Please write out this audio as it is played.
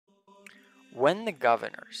When the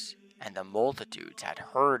governors and the multitudes had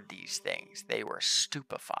heard these things, they were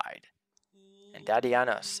stupefied. And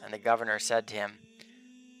Dadianos and the governor said to him,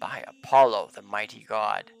 By Apollo, the mighty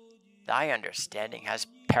god, thy understanding has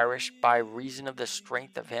perished by reason of the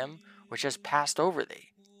strength of him which has passed over thee.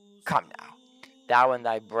 Come now, thou and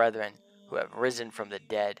thy brethren who have risen from the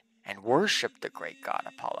dead, and worshipped the great god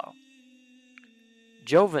Apollo.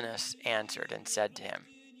 Jovinus answered and said to him,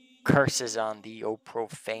 Curses on thee, O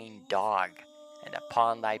profane dog, and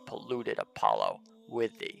upon thy polluted Apollo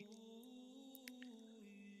with thee.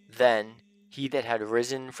 Then he that had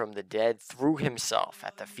risen from the dead threw himself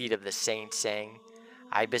at the feet of the saint, saying,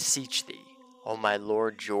 I beseech thee, O my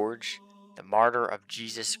Lord George, the martyr of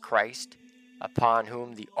Jesus Christ, upon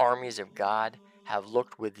whom the armies of God have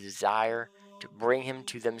looked with desire to bring him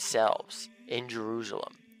to themselves in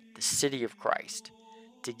Jerusalem, the city of Christ,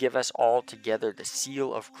 to give us all together the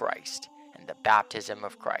seal of Christ and the baptism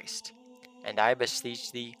of Christ. And I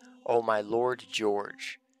beseech thee, O my Lord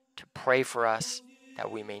George, to pray for us,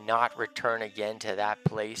 that we may not return again to that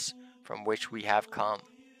place from which we have come.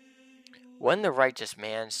 When the righteous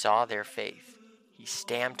man saw their faith, he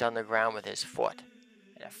stamped on the ground with his foot,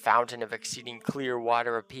 and a fountain of exceeding clear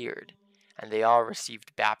water appeared, and they all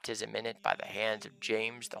received baptism in it by the hands of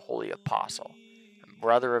James the holy apostle, and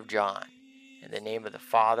brother of John, in the name of the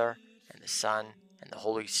Father, and the Son, and the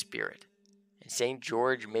Holy Spirit. And St.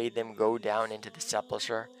 George made them go down into the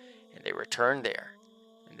sepulchre, and they returned there,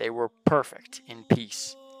 and they were perfect in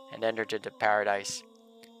peace, and entered into paradise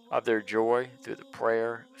of their joy through the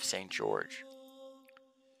prayer of St. George.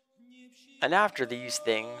 And after these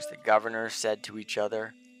things the governors said to each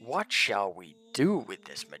other, What shall we do with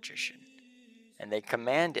this magician? And they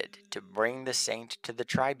commanded to bring the saint to the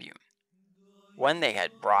tribune. When they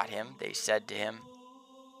had brought him, they said to him,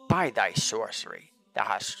 By thy sorcery thou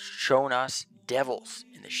hast shown us devils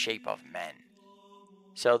in the shape of men.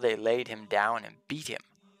 So they laid him down and beat him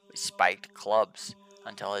with spiked clubs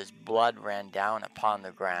until his blood ran down upon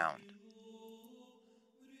the ground.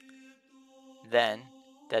 Then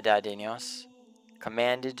Dadianos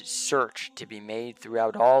commanded search to be made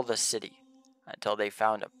throughout all the city until they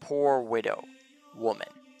found a poor widow woman,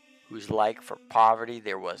 whose like for poverty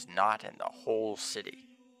there was not in the whole city.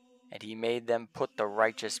 And he made them put the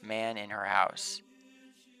righteous man in her house,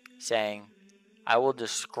 saying, I will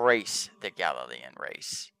disgrace the Galilean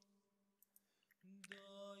race.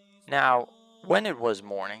 Now, when it was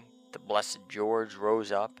morning, the blessed George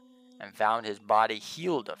rose up and found his body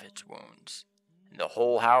healed of its wounds, and the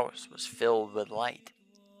whole house was filled with light.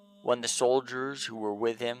 When the soldiers who were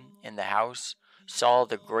with him in the house saw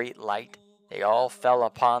the great light, they all fell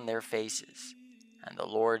upon their faces. And the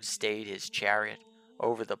Lord stayed his chariot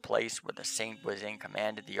over the place where the saint was in,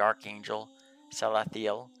 commanded the archangel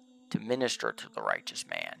Salathiel to minister to the righteous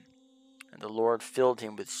man. And the Lord filled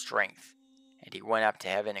him with strength, and he went up to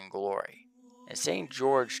heaven in glory. And St.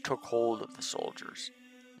 George took hold of the soldiers,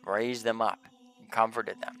 raised them up, and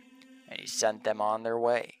comforted them, and he sent them on their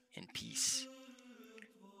way in peace.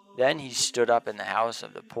 Then he stood up in the house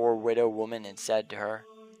of the poor widow woman and said to her,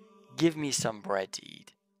 Give me some bread to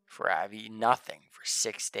eat, for I have eaten nothing for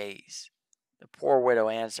 6 days. The poor widow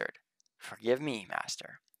answered, Forgive me,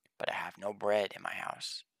 master, but I have no bread in my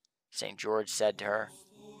house. St. George said to her,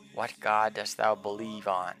 What god dost thou believe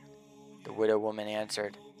on? The widow woman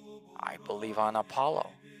answered, I believe on Apollo.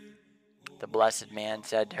 The blessed man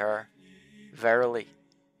said to her, Verily,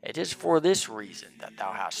 it is for this reason that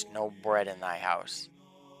thou hast no bread in thy house.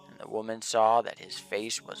 And the woman saw that his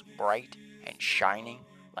face was bright and shining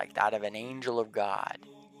like that of an angel of God.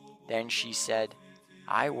 Then she said,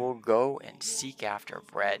 I will go and seek after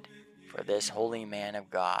bread for this holy man of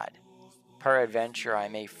God. Peradventure I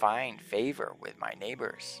may find favor with my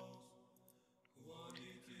neighbors.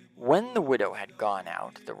 When the widow had gone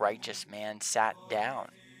out, the righteous man sat down,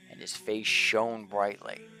 and his face shone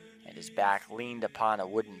brightly, and his back leaned upon a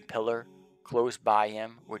wooden pillar close by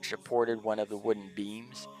him, which supported one of the wooden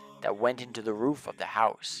beams that went into the roof of the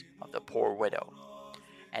house of the poor widow.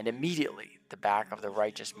 And immediately the back of the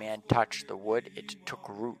righteous man touched the wood, it took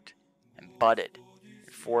root, and budded,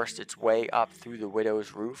 and forced its way up through the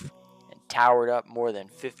widow's roof, and towered up more than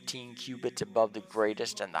 15 cubits above the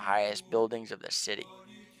greatest and the highest buildings of the city.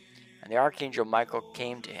 And the archangel Michael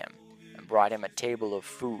came to him, and brought him a table of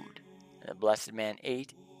food. And the blessed man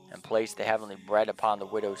ate, and placed the heavenly bread upon the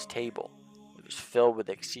widow's table. It was filled with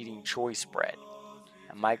exceeding choice bread.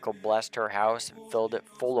 And Michael blessed her house, and filled it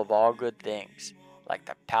full of all good things, like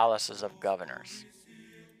the palaces of governors.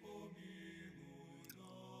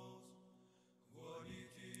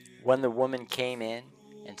 When the woman came in,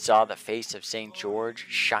 and saw the face of St. George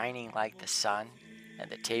shining like the sun, and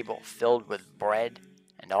the table filled with bread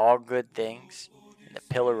and all good things, and the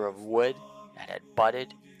pillar of wood that had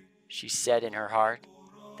budded, she said in her heart,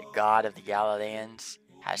 "The God of the Galileans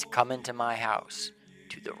has come into my house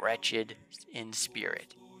to the wretched in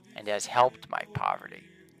spirit, and has helped my poverty."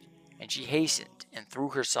 And she hastened and threw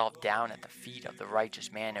herself down at the feet of the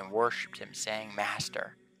righteous man and worshipped him, saying,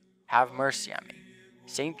 "Master, have mercy on me."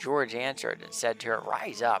 St. George answered and said to her,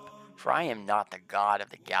 "Rise up, for I am not the God of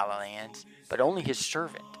the Galileans, but only his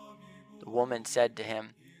servant." The woman said to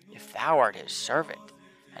him, "If thou art his servant,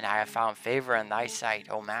 and I have found favor in thy sight,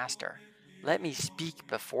 O Master, let me speak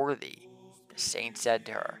before thee." The saint said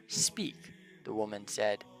to her, "Speak." The woman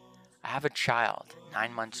said, "I have a child,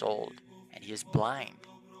 9 months old, and he is blind,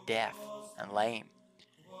 deaf, and lame,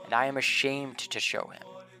 and I am ashamed to show him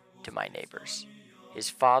to my neighbors. His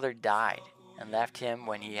father died and left him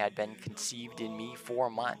when he had been conceived in me 4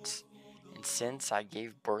 months, and since I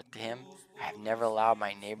gave birth to him, I have never allowed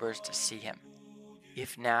my neighbors to see him.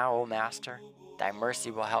 If now, O Master, thy mercy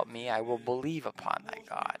will help me, I will believe upon thy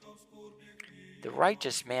God." The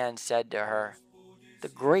righteous man said to her, "The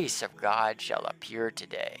grace of God shall appear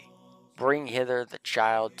today. Bring hither the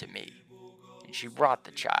child to me." And she brought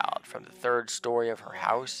the child from the 3rd story of her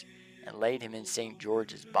house and laid him in St.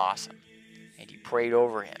 George's bosom. And he prayed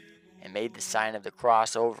over him and made the sign of the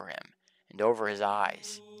cross over him and over his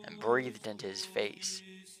eyes and breathed into his face.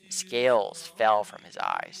 The scales fell from his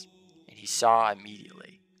eyes, and he saw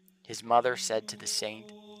immediately. His mother said to the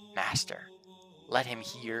saint, "Master, let him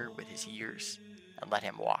hear with his ears, and let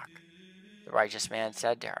him walk." The righteous man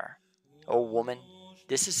said to her, "O woman,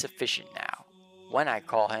 this is sufficient now. When I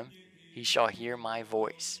call him, he shall hear my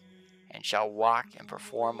voice, and shall walk and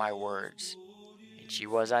perform my words." And she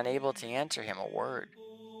was unable to answer him a word,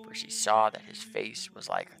 for she saw that his face was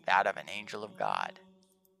like that of an angel of God.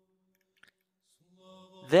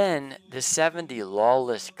 Then the 70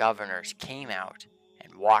 lawless governors came out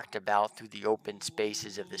and walked about through the open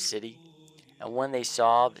spaces of the city. And when they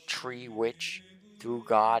saw the tree which, through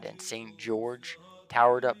God and St. George,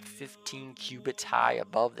 towered up 15 cubits high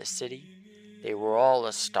above the city, they were all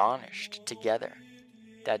astonished together.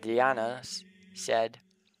 Dionysius said,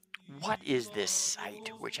 "What is this sight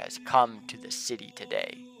which has come to the city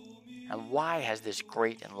today? And why has this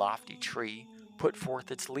great and lofty tree put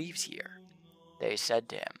forth its leaves here?" They said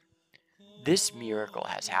to him, "This miracle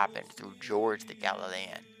has happened through George the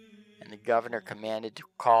Galilean." And the governor commanded to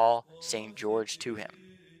call St. George to him.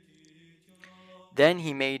 Then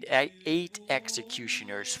he made 8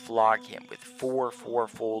 executioners flog him with 4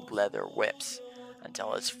 fourfold leather whips,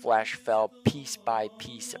 until his flesh fell piece by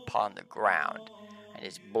piece upon the ground, and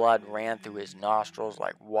his blood ran through his nostrils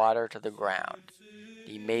like water to the ground.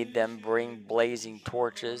 He made them bring blazing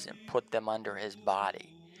torches and put them under his body,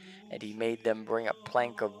 and he made them bring a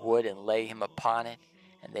plank of wood and lay him upon it,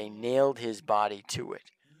 and they nailed his body to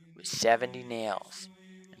it with 70 nails,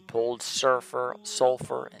 and poured sulfur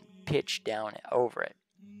and pitch down over it,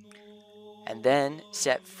 and then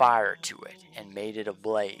set fire to it and made it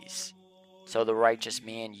ablaze. So the righteous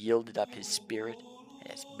man yielded up his spirit,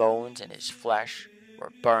 and his bones and his flesh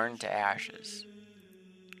were burned to ashes.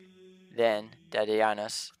 Then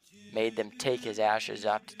Dionysius made them take his ashes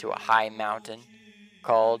up to a high mountain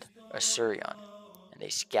called Assyrion, and they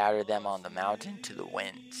scattered them on the mountain to the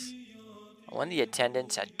winds. And when the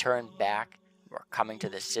attendants had turned back and were coming to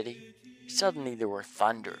the city, suddenly there were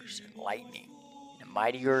thunders and lightning and a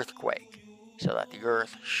mighty earthquake, so that the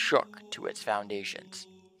earth shook to its foundations.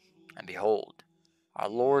 And behold, our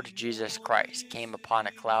Lord Jesus Christ came upon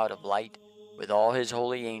a cloud of light with all his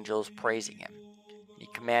holy angels praising him. And he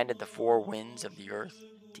commanded the 4 winds of the earth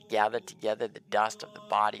to gather together the dust of the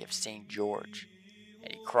body of St. George.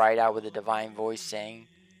 And he cried out with a divine voice, saying,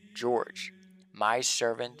 "George, my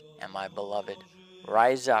servant and my beloved,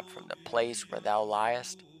 rise up from the place where thou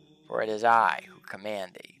liest, for it is I who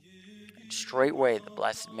command thee." And straightway the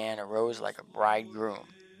blessed man arose like a bridegroom,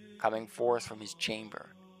 coming forth from his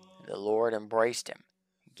chamber. And the Lord embraced him,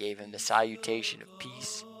 and gave him the salutation of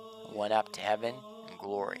peace, and went up to heaven in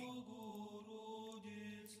glory.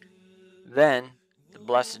 Then the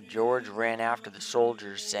blessed George ran after the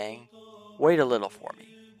soldiers, saying, "Wait a little for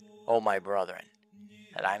me, O my brethren,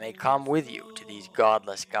 that I may come with you to these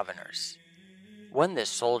godless governors." When the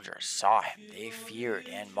soldiers saw him, they feared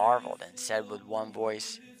and marveled, and said with one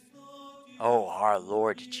voice, "O our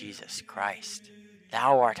Lord Jesus Christ,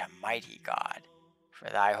 thou art a mighty God. For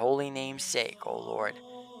thy holy name's sake, O Lord,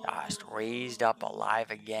 thou hast raised up alive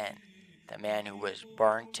again the man who was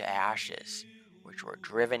burnt to ashes, which were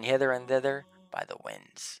driven hither and thither by the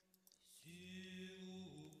winds."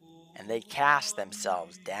 And they cast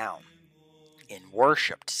themselves down and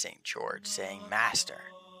worshipped St. George, saying, "Master,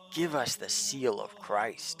 give us the seal of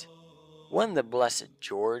Christ." When the blessed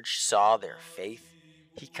George saw their faith,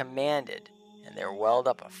 he commanded, and there welled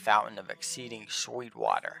up a fountain of exceeding sweet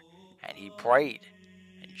water, and he prayed.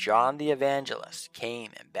 And John the Evangelist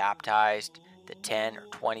came and baptized the 10 or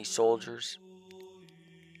 20 soldiers.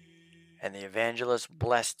 And the evangelist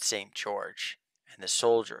blessed St. George and the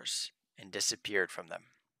soldiers and disappeared from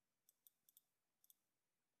them.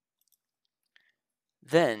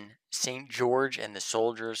 Then St. George and the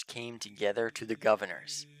soldiers came together to the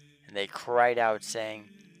governors, and they cried out, saying,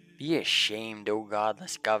 "Be ashamed, O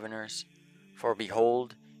godless governors, for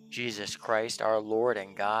behold, Jesus Christ our Lord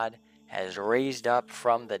and God has raised up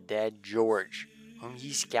from the dead George, whom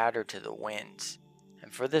ye scattered to the winds.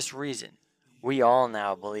 And for this reason we all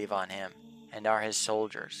now believe on him, and are his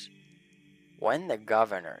soldiers." When the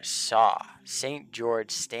governors saw St.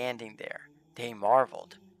 George standing there, they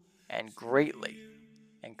marveled, and greatly,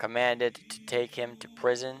 and commanded to take him to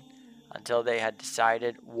prison until they had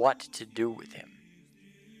decided what to do with him.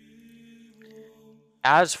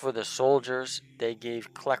 As for the soldiers, they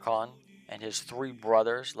gave Clecon and his 3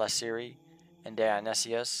 brothers, Lasiri and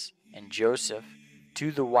Dionysius and Joseph,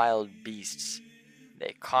 to the wild beasts.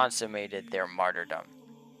 They consummated their martyrdom,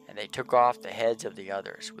 and they took off the heads of the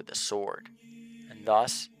others with the sword. And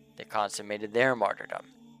thus they consummated their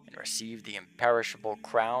martyrdom, and received the imperishable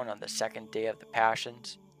crown on the 2nd day of the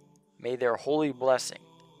Passions. May their holy blessing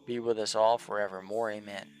be with us all forevermore.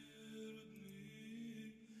 Amen.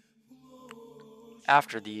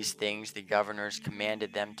 After these things the governors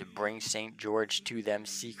commanded them to bring St. George to them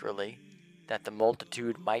secretly, that the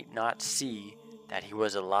multitude might not see that he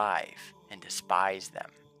was alive, and despise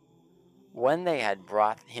them. When they had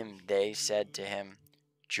brought him, they said to him,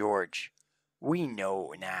 "George, we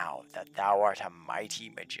know now that thou art a mighty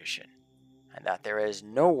magician, and that there is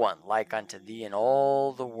no one like unto thee in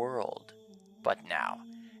all the world. But now,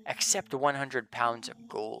 accept 100 pounds of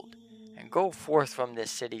gold, and go forth from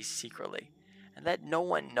this city secretly, and let no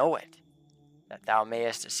one know it, that thou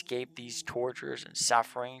mayest escape these tortures and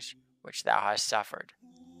sufferings which thou hast suffered."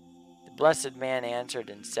 The blessed man answered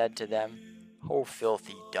and said to them, "O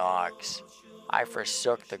filthy dogs, I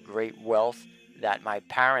forsook the great wealth that my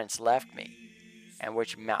parents left me, and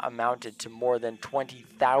which amounted to more than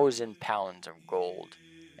 20,000 pounds of gold,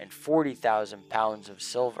 and 40,000 pounds of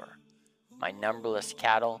silver, my numberless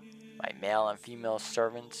cattle, my male and female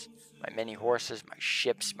servants, my many horses, my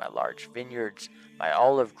ships, my large vineyards, my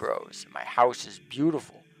olive groves, and my houses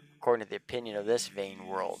beautiful, according to the opinion of this vain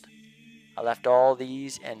world. I left all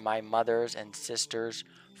these and my mothers and sisters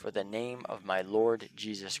for the name of my Lord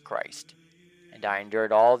Jesus Christ, and I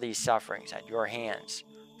endured all these sufferings at your hands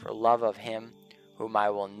for love of him whom I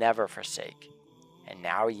will never forsake. And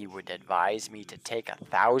now ye would advise me to take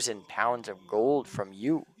 1,000 pounds of gold from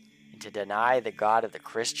you, and to deny the God of the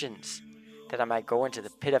Christians, that I might go into the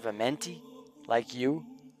pit of Amenti, like you,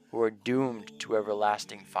 who are doomed to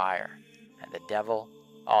everlasting fire, and the devil,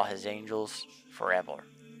 all his angels, forever."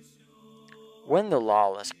 When the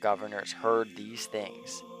lawless governors heard these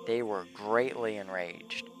things, they were greatly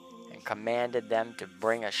enraged, and commanded them to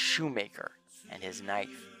bring a shoemaker and his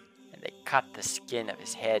knife, and they cut the skin of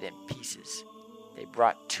his head in pieces. They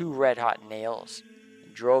brought 2 red-hot nails,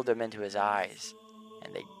 and drove them into his eyes,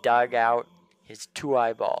 and they dug out his 2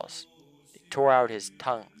 eyeballs. They tore out his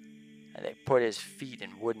tongue, and they put his feet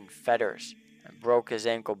in wooden fetters, and broke his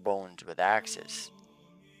ankle bones with axes.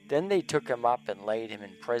 Then they took him up and laid him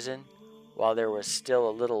in prison, while there was still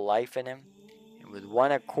a little life in him, and with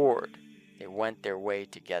one accord they went their way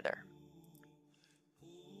together.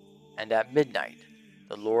 And at midnight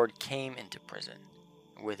the Lord came into prison,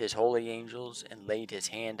 with his holy angels, and laid his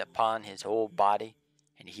hand upon his whole body,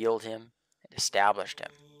 and healed him, and established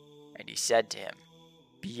him. And he said to him,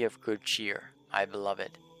 "Be of good cheer, my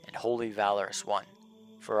beloved and holy valorous one,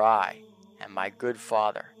 for I and my good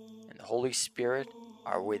Father and the Holy Spirit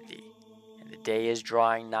are with thee. And the day is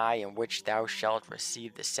drawing nigh in which thou shalt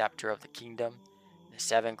receive the scepter of the kingdom, and the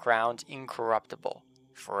 7 crowns incorruptible,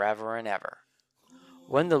 forever and ever."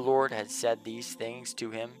 When the Lord had said these things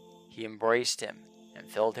to him, he embraced him,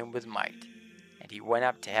 and filled him with might, and he went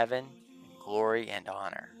up to heaven in glory and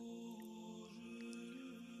honor.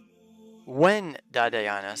 When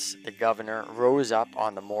Dionysius the governor rose up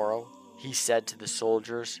on the morrow, he said to the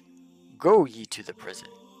soldiers, "Go ye to the prison,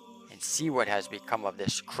 and see what has become of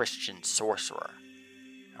this Christian sorcerer."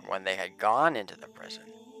 And when they had gone into the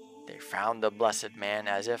prison, they found the blessed man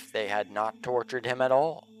as if they had not tortured him at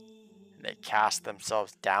all. And they cast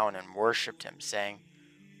themselves down and worshipped him, saying,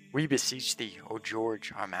 "We beseech thee, O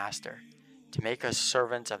George, our master, to make us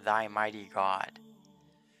servants of thy mighty God."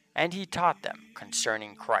 And he taught them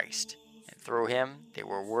concerning Christ, and through him they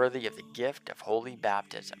were worthy of the gift of holy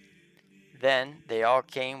baptism. Then they all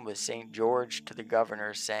came with St. George to the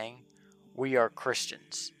governor, saying, We are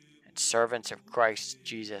Christians, and servants of Christ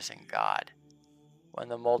Jesus and God. When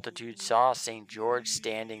the multitude saw St. George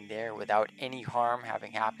standing there without any harm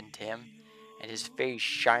having happened to him, and his face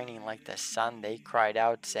shining like the sun, they cried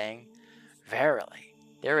out, saying, Verily,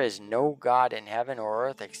 there is no God in heaven or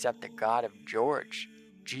earth except the God of George,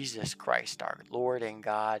 Jesus Christ our Lord and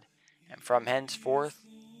God, and from henceforth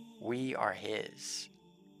we are his.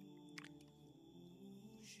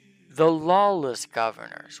 The lawless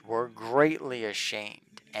governors were greatly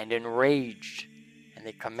ashamed and enraged, and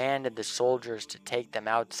they commanded the soldiers to take them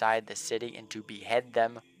outside the city and to behead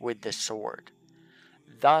them with the sword.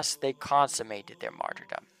 Thus they consummated their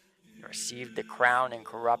martyrdom, and received the crown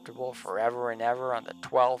incorruptible forever and ever on the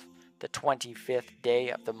 12th, the 25th day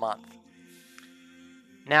of the month.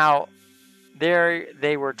 Now,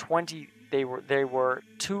 they were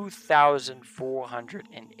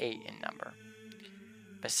 2,408 in number,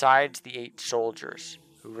 besides the 8 soldiers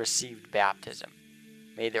who received baptism.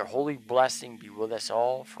 May their holy blessing be with us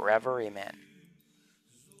all forever. Amen.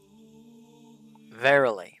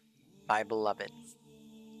 Verily, my beloved,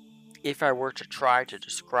 if I were to try to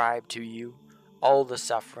describe to you all the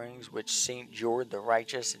sufferings which St. George the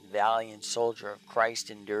righteous and valiant soldier of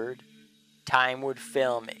Christ endured, time would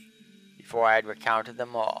fail me before I had recounted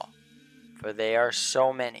them all, for they are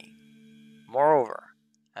so many. Moreover,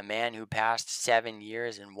 a man who passed 7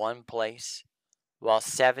 years in one place, while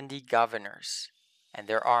 70 governors and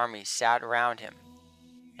their armies sat round him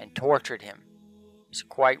and tortured him, is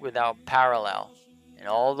quite without parallel in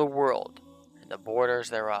all the world and the borders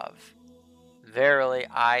thereof. Verily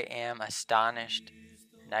I am astonished,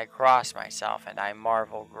 and I cross myself, and I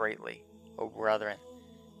marvel greatly, O brethren,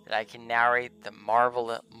 that I can narrate the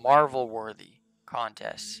marvel-worthy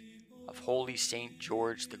contests of holy St.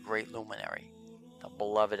 George the great luminary, the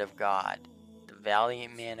beloved of God, the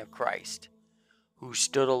valiant man of Christ, who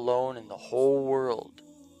stood alone in the whole world,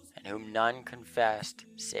 and whom none confessed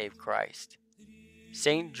save Christ.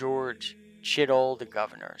 St. George chid all the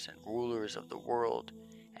governors and rulers of the world,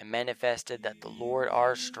 and manifested that the Lord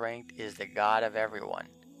our strength is the God of everyone.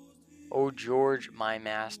 O George, my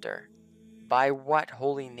master, by what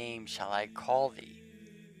holy name shall I call thee?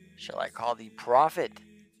 Shall I call thee prophet,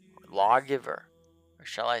 or lawgiver, or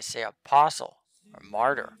shall I say apostle, or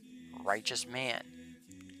martyr, or righteous man?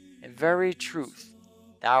 In very truth,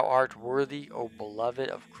 thou art worthy, O beloved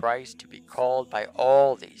of Christ, to be called by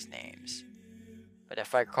all these names. But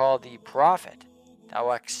if I call thee prophet,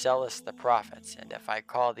 thou excellest the prophets, and if I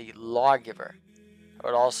call thee lawgiver, thou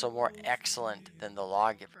art also more excellent than the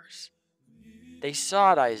lawgivers. They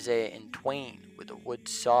sawed Isaiah in twain with a wood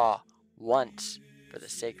saw once for the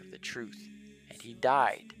sake of the truth, and he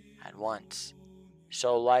died at once.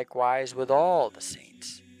 So likewise with all the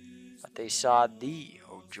saints. But they sawed thee,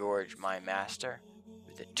 O George, my master,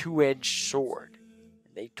 with a 2-edged sword,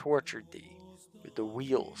 and they tortured thee with the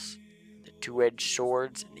wheels, the 2-edged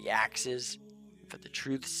swords, and the axes, and for the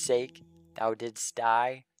truth's sake thou didst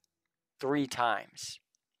die 3 times.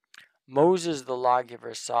 Moses the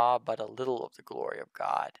lawgiver saw but a little of the glory of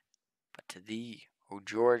God, but to thee, O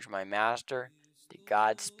George, my master, did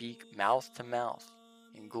God speak mouth to mouth,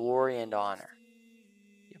 in glory and honor.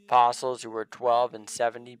 The apostles, who were 12 and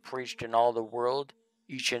 70, preached in all the world,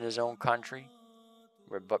 each in his own country,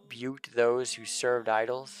 rebuked those who served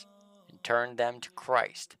idols, and turned them to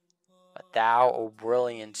Christ. But thou, O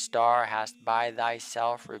brilliant star, hast by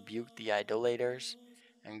thyself rebuked the idolaters,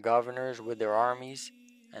 and governors with their armies,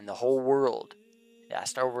 and the whole world, and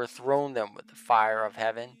hast overthrown them with the fire of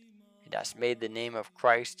heaven, and hast made the name of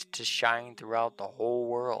Christ to shine throughout the whole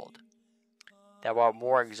world. Thou art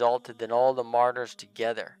more exalted than all the martyrs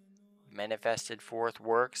together, who manifested forth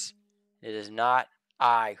works. It is not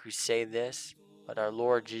I who say this, but our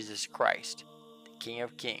Lord Jesus Christ, the King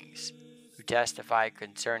of kings, who testified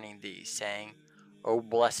concerning thee, saying, O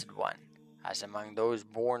blessed one, as among those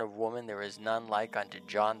born of woman there is none like unto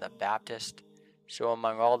John the Baptist, so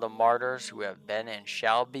among all the martyrs who have been and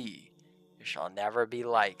shall be, there shall never be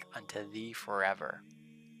like unto thee forever.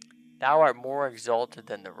 Thou art more exalted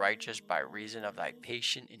than the righteous by reason of thy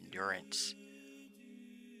patient endurance,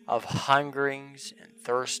 of hungerings and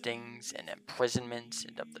thirstings and imprisonments,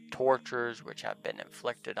 and of the tortures which have been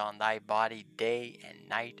inflicted on thy body day and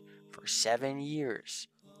night for 7 years,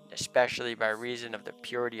 and especially by reason of the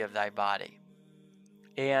purity of thy body.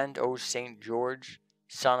 And, O Saint George,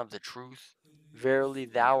 son of the truth, verily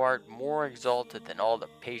thou art more exalted than all the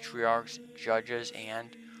patriarchs and judges,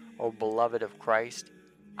 and, O beloved of Christ,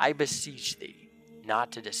 I beseech thee,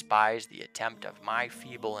 not to despise the attempt of my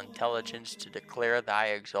feeble intelligence to declare thy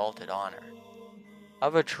exalted honor.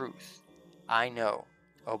 Of a truth, I know,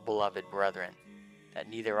 O beloved brethren, that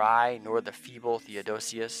neither I nor the feeble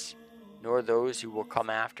Theodosius, nor those who will come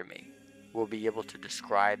after me, will be able to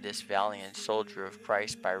describe this valiant soldier of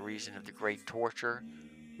Christ by reason of the great torture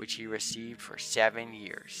which he received for 7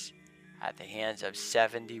 years at the hands of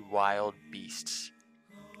 70 wild beasts.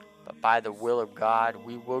 But by the will of God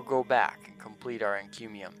we will go back and complete our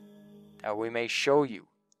encomium, that we may show you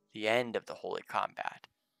the end of the holy combat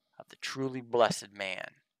of the truly blessed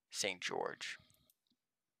man, St. George.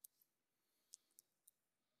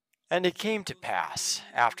 And it came to pass,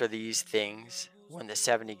 after these things, when the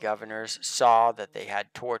 70 governors saw that they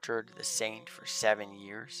had tortured the saint for 7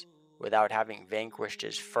 years, without having vanquished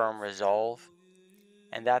his firm resolve,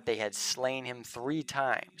 and that they had slain him 3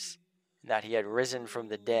 times, and that he had risen from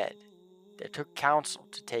the dead, they took counsel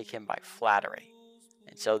to take him by flattery.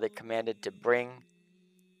 And so they commanded to bring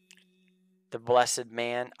the blessed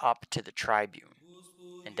man up to the tribune.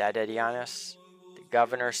 And Diocletian, the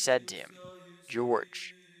governor, said to him,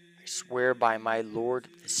 George, I swear by my Lord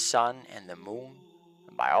the sun and the moon,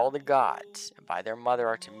 and by all the gods, and by their mother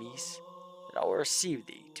Artemis, that I will receive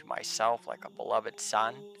thee to myself like a beloved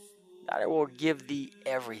son, that I will give thee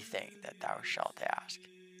everything that thou shalt ask,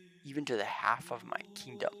 even to the half of my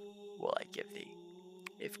kingdom will I give thee,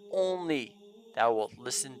 if only thou wilt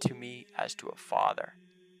listen to me as to a father,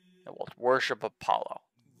 and wilt worship Apollo.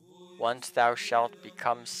 Once thou shalt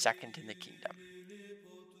become second in the kingdom.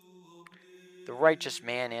 The righteous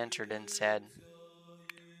man answered and said,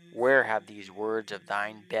 Where have these words of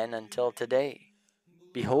thine been until today?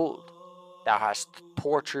 Behold, thou hast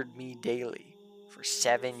tortured me daily for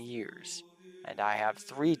 7 years, and I have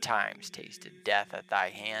 3 times tasted death at thy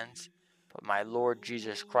hands, but my Lord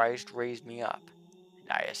Jesus Christ raised me up,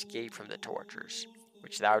 and I escaped from the tortures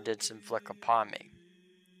which thou didst inflict upon me.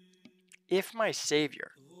 If my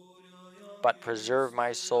Savior but preserve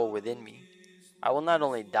my soul within me, I will not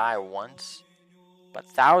only die once, but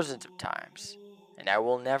thousands of times, and I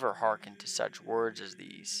will never hearken to such words as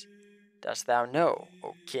these. Dost thou know,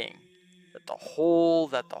 O King, that the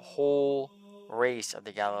whole race of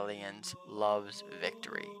the Galileans loves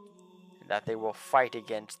victory, and that they will fight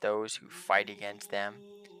against those who fight against them?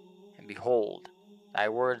 And behold, thy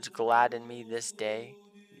words gladden me this day,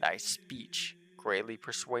 and thy speech greatly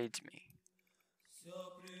persuades me.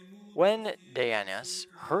 When Dionysius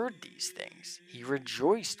heard these things, he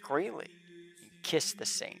rejoiced greatly, and kissed the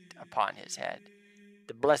saint upon his head.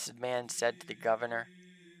 The blessed man said to the governor,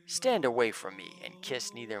 Stand away from me, and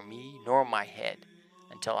kiss neither me nor my head,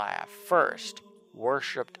 until I have first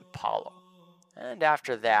worshipped Apollo, and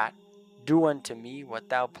after that do unto me what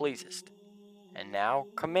thou pleasest. And now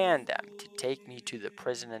command them to take me to the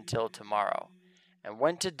prison until tomorrow. And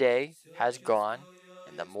when today has gone,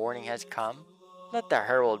 and the morning has come, let the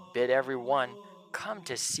herald bid every one come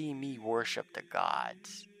to see me worship the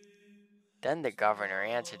gods. Then the governor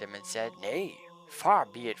answered him and said, Nay, far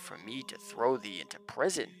be it from me to throw thee into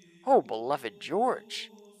prison, O beloved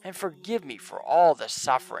George, and forgive me for all the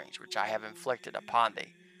sufferings which I have inflicted upon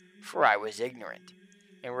thee, for I was ignorant,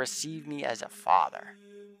 and receive me as a father,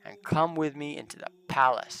 and come with me into the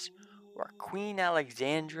palace, where Queen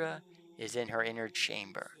Alexandra is in her inner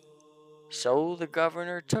chamber. So the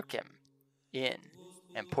governor took him in,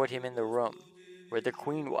 and put him in the room where the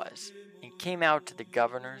queen was, and came out to the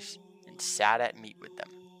governors, and sat at meat with them.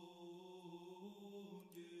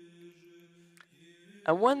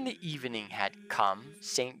 And when the evening had come,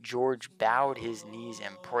 St. George bowed his knees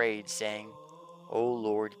and prayed, saying, O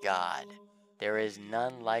Lord God, there is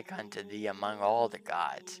none like unto thee among all the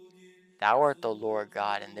gods. Thou art the Lord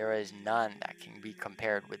God, and there is none that can be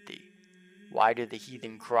compared with thee. Why do the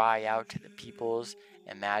heathen cry out to the peoples,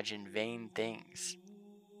 imagine vain things?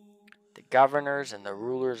 The governors and the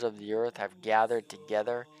rulers of the earth have gathered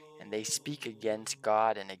together, and they speak against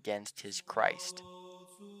God and against his Christ.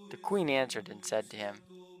 The queen answered and said to him,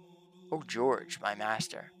 O George, my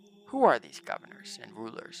master, who are these governors and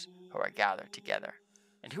rulers who are gathered together?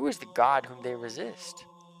 And who is the God whom they resist?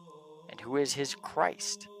 And who is his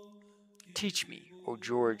Christ? Teach me, O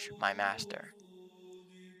George, my master.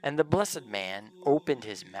 And the blessed man opened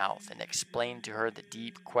his mouth and explained to her the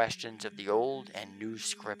deep questions of the Old and New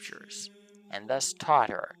Scriptures, and thus taught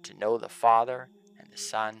her to know the Father and the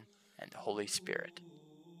Son and the Holy Spirit.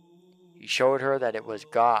 He showed her that it was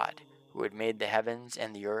God who had made the heavens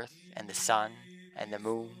and the earth and the sun and the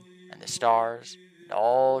moon and the stars and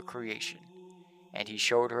all creation. And he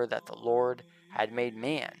showed her that the Lord had made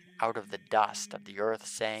man out of the dust of the earth,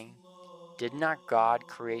 saying, Did not God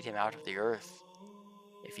create him out of the earth?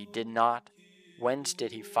 If he did not, Whence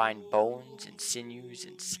did he find bones and sinews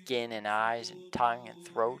and skin and eyes and tongue and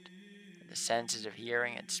throat, and the senses of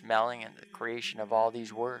hearing and smelling and the creation of all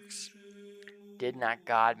these works? Did not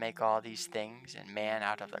God make all these things, and man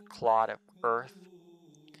out of the clod of earth?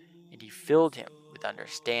 And he filled him with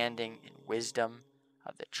understanding and wisdom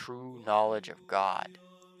of the true knowledge of God,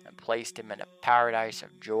 and placed him in a paradise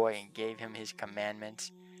of joy, and gave him his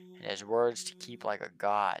commandments and his words to keep like a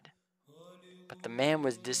god. But the man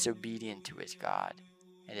was disobedient to his God,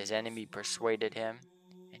 and his enemy persuaded him,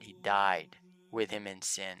 and he died with him in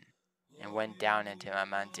sin, and went down into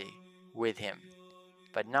Amenti with him,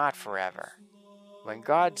 but not forever. When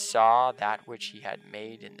God saw that which he had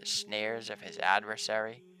made in the snares of his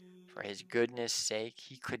adversary, for his goodness' sake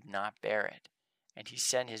he could not bear it, and he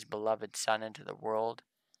sent his beloved Son into the world,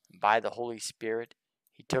 and by the Holy Spirit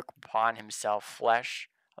he took upon himself flesh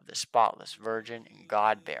of the spotless Virgin and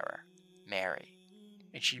God-bearer, Mary.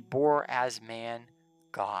 And she bore as man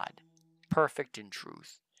God, perfect in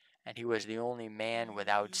truth, and he was the only man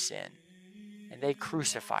without sin. And they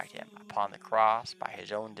crucified him upon the cross by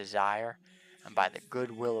his own desire, and by the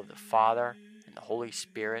good will of the Father and the Holy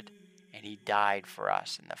Spirit, and he died for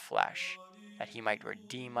us in the flesh, that he might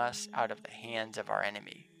redeem us out of the hands of our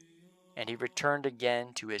enemy. And he returned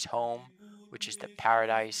again to his home, which is the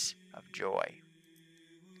paradise of joy.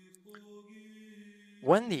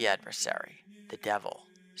 When the adversary, the devil,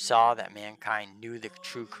 saw that mankind knew the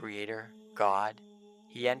true Creator, God,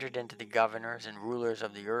 he entered into the governors and rulers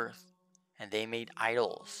of the earth, and they made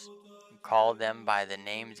idols, and called them by the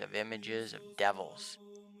names of images of devils,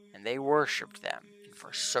 and they worshipped them, and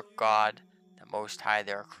forsook God, the Most High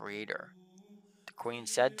their Creator. The queen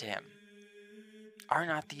said to him, "Are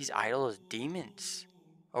not these idols demons,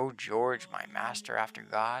 O George, my master after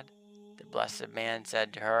God?" The blessed man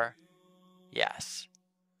said to her, "Yes,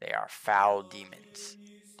 they are foul demons."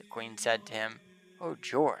 The queen said to him, "O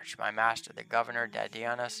George, my master, the governor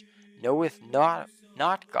Dadianus knoweth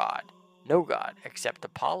not God, no God, except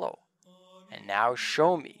Apollo. And now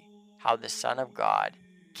show me how the Son of God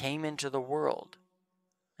came into the world."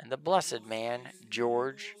 And the blessed man,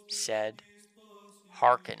 George, said,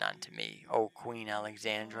 "Hearken unto me, O Queen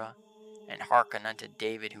Alexandra, and hearken unto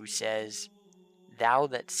David, who says, Thou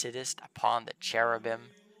that sittest upon the cherubim,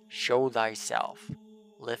 show thyself,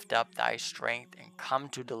 lift up thy strength, and come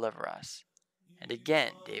to deliver us. And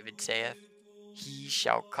again David saith, He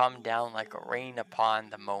shall come down like a rain upon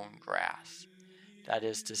the mown grass. That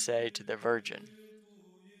is to say, to the Virgin.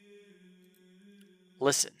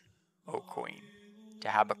 Listen, O Queen, to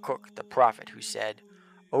Habakkuk the prophet, who said,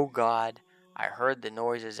 O God, I heard the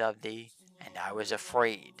noises of thee, and I was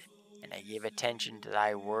afraid, and I gave attention to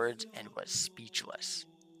thy words, and was speechless.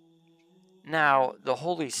 Now the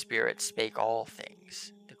Holy Spirit spake all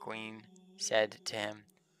things. The queen said to him,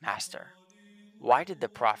 Master, why did the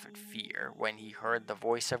prophet fear when he heard the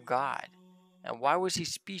voice of God? And why was he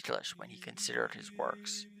speechless when he considered his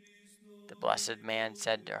works? The blessed man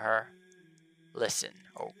said to her, Listen,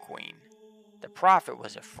 O queen. The prophet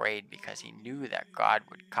was afraid because he knew that God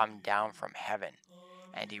would come down from heaven,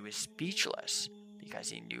 and he was speechless because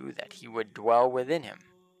he knew that he would dwell within him,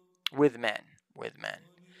 with men.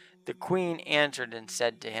 The queen answered and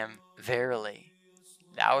said to him, Verily,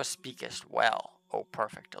 thou speakest well, O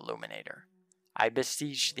perfect illuminator. I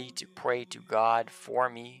beseech thee to pray to God for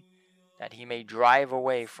me, that he may drive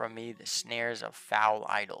away from me the snares of foul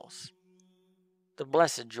idols. The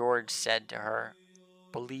blessed George said to her,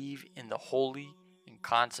 Believe in the holy and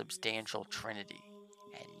consubstantial Trinity,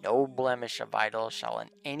 and no blemish of idols shall in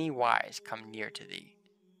any wise come near to thee.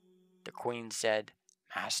 The queen said,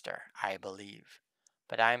 Master, I believe,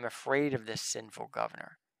 but I am afraid of this sinful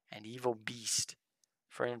governor and evil beast,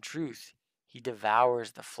 for in truth he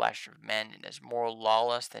devours the flesh of men and is more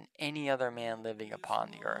lawless than any other man living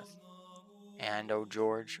upon the earth. And, O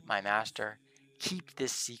George, my master, keep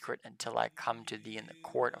this secret until I come to thee in the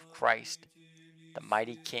court of Christ, the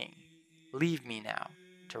mighty King. Leave me now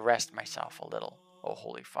to rest myself a little, O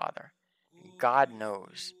Holy Father, and God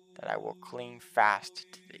knows that I will cling fast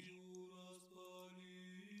to thee.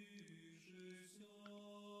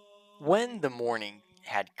 When the morning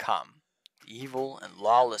had come, the evil and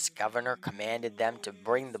lawless governor commanded them to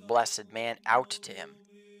bring the blessed man out to him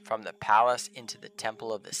from the palace into the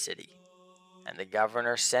temple of the city. And the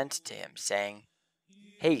governor sent to him, saying,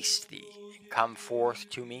 Haste thee, and come forth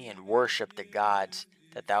to me, and worship the gods,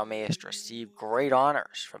 that thou mayest receive great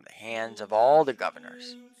honors from the hands of all the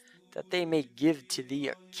governors, that they may give to thee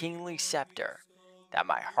a kingly scepter, that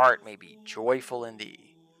my heart may be joyful in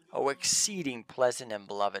thee, O exceeding pleasant and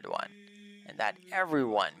beloved one, and that every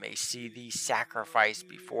one may see thee sacrifice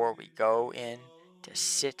before we go in to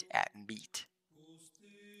sit at meat.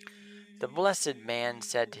 The blessed man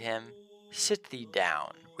said to him, Sit thee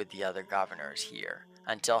down with the other governors here,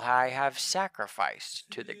 until I have sacrificed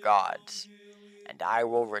to the gods, and I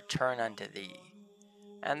will return unto thee.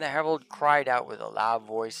 And the herald cried out with a loud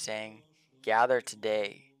voice, saying, Gather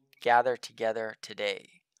together today,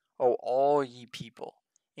 O all ye people,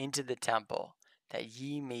 into the temple, that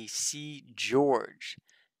ye may see George,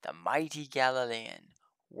 the mighty Galilean,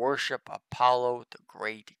 worship Apollo the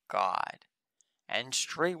great god. And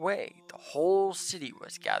straightway the whole city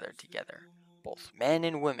was gathered together, both men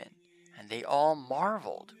and women, and they all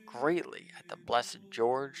marveled greatly at the blessed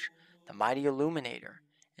George, the mighty illuminator,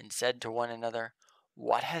 and said to one another,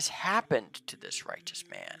 What has happened to this righteous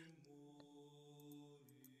man?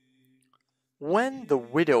 When the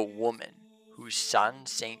widow woman, whose son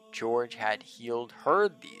St. George had healed,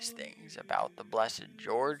 heard these things about the blessed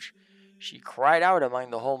George, she cried out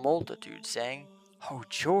among the whole multitude, saying, O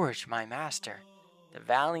George, my master, the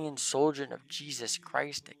valiant soldier of Jesus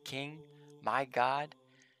Christ the King, my God,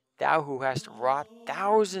 thou who hast wrought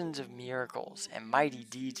thousands of miracles and mighty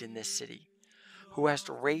deeds in this city, who hast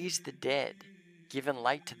raised the dead, given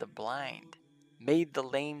light to the blind, made the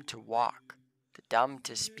lame to walk, the dumb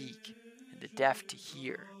to speak, and the deaf to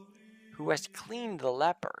hear, who hast cleaned the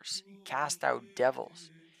lepers and cast out devils,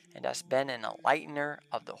 and hast been an enlightener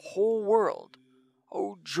of the whole world,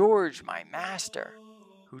 O George, my master,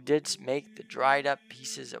 who didst make the dried up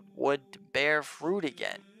pieces of wood to bear fruit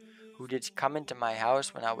again, who didst come into my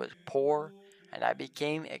house when I was poor, and I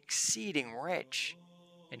became exceeding rich,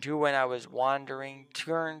 and who when I was wandering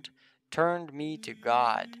turned me to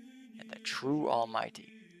God and the true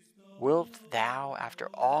Almighty. Wilt thou, after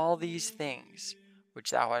all these things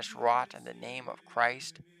which thou hast wrought in the name of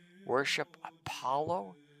Christ, worship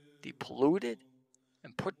Apollo, the polluted,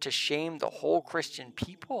 and put to shame the whole Christian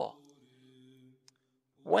people?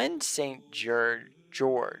 When St.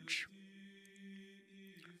 George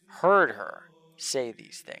heard her say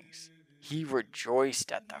these things, he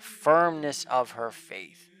rejoiced at the firmness of her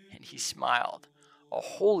faith, and he smiled, a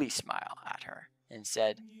holy smile, at her, and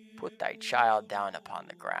said, Put thy child down upon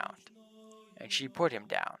the ground. And she put him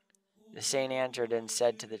down. The saint answered and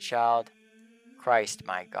said to the child, Christ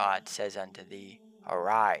my God says unto thee,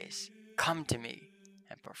 Arise, come to me,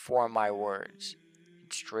 and perform my words.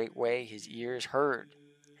 And straightway his ears heard,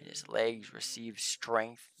 and his legs received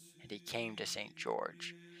strength, and he came to St.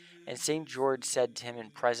 George. And St. George said to him in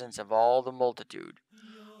presence of all the multitude,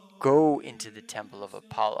 Go into the temple of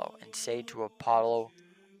Apollo, and say to Apollo,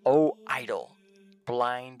 O idle,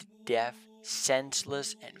 blind, deaf,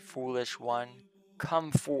 senseless, and foolish one,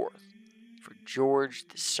 come forth, for George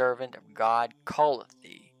the servant of God calleth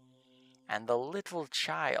thee. And the little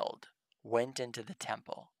child went into the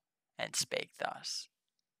temple, and spake thus.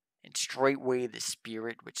 And straightway the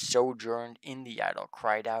spirit which sojourned in the idol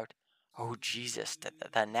cried out, O Jesus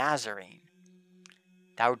the Nazarene,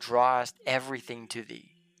 thou drawest everything to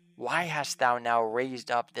thee. Why hast thou now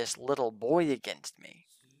raised up this little boy against me?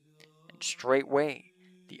 And straightway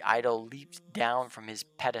the idol leaped down from his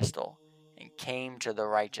pedestal, and came to the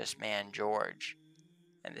righteous man George.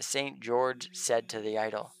 And the Saint George said to the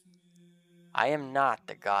idol, I am not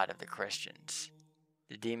the God of the Christians.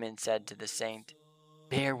 The demon said to the saint,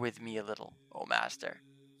 Bear with me a little, O master,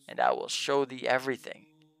 and I will show thee everything.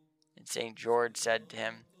 And St. George said to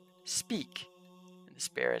him, Speak. And the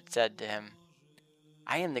spirit said to him,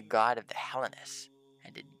 I am the god of the Hellenists,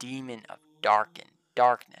 and a demon of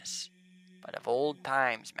darkness. But of old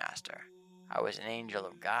times, master, I was an angel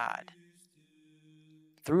of God.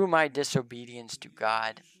 Through my disobedience to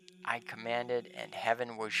God, I commanded, and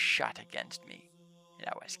heaven was shut against me, and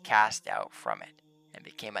I was cast out from it, and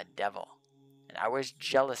became a devil. And I was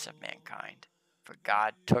jealous of mankind, for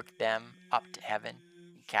God took them up to heaven,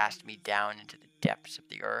 and cast me down into the depths of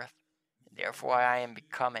the earth. And therefore I am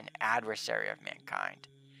become an adversary of mankind,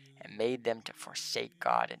 and made them to forsake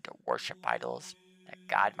God and to worship idols, that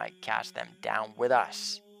God might cast them down with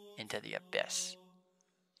us into the abyss.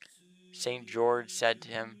 St. George said to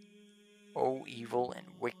him, O evil and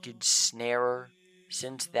wicked snarer,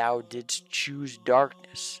 since thou didst choose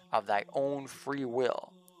darkness of thy own free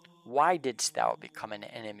will, why didst thou become an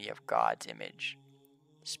enemy of God's image?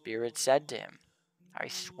 The Spirit said to him, I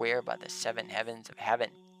swear by the 7 heavens of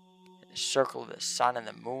heaven, and the circle of the sun and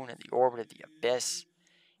the moon, and the orbit of the abyss,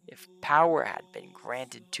 if power had been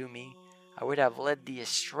granted to me, I would have led thee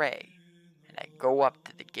astray, and I go up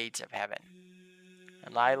to the gates of heaven.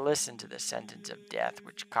 And I listen to the sentence of death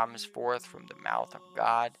which comes forth from the mouth of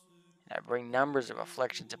God, and I bring numbers of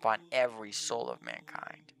afflictions upon every soul of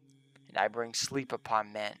mankind. And I bring sleep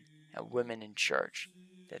upon men and women in church,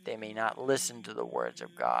 that they may not listen to the words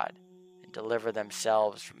of God, and and deliver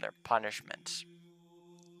themselves from their punishments.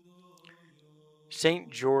 St.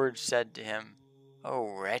 George said to him,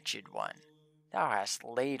 O wretched one, thou hast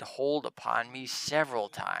laid hold upon me several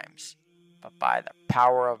times, but by the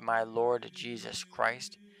power of my Lord Jesus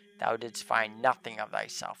Christ, thou didst find nothing of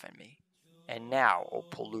thyself in me. And now, O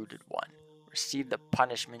polluted one, receive the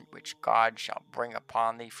punishment which God shall bring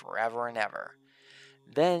upon thee forever and ever.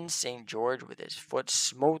 Then St. George with his foot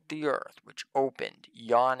smote the earth, which opened,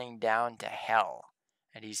 yawning down to hell.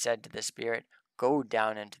 And he said to the spirit, Go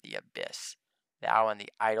down into the abyss, thou and the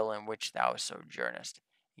idol in which thou sojournest,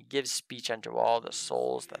 and give speech unto all the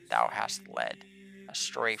souls that thou hast led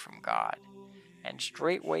astray from God. And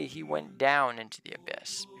straightway he went down into the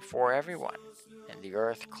abyss before everyone, and the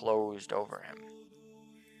earth closed over him.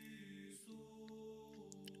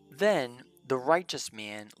 Then the righteous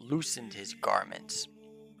man loosened his garments,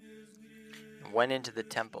 and went into the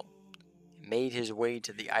temple, and made his way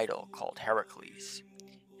to the idol called Heracles,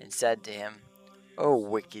 and said to him, O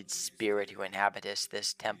wicked spirit who inhabitest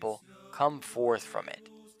this temple, come forth from it,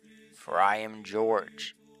 for I am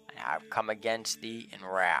George, and have come against thee in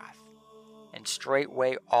wrath. And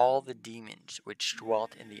straightway all the demons which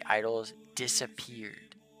dwelt in the idols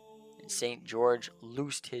disappeared. And St. George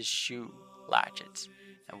loosed his shoe latchets,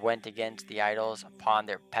 and went against the idols upon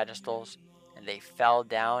their pedestals, and they fell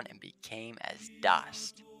down and became as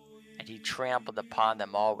dust, and he trampled upon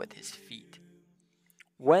them all with his feet.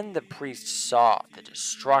 When the priests saw the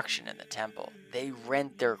destruction in the temple, they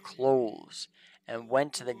rent their clothes, and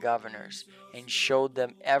went to the governors, and showed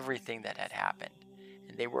them everything that had happened.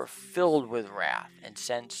 And they were filled with wrath, and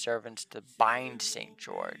sent servants to bind St.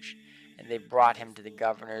 George. And they brought him to the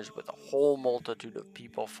governors with a whole multitude of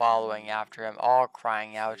people following after him, all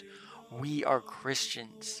crying out, We are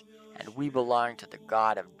Christians, and we belong to the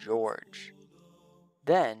God of George.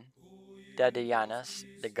 Then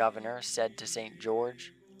Diocletian, the governor, said to St.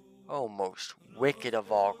 George, O most wicked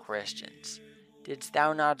of all Christians, didst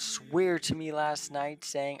thou not swear to me last night,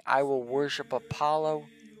 saying, I will worship Apollo?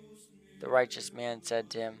 The righteous man said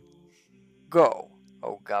to him, Go,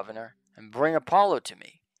 O governor, and bring Apollo to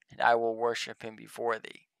me, and I will worship him before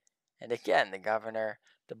thee. And again the governor,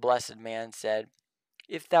 the blessed man, said,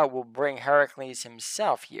 If thou wilt bring Heracles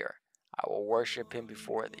himself here, I will worship him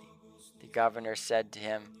before thee. The governor said to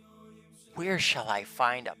him, Where shall I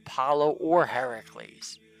find Apollo or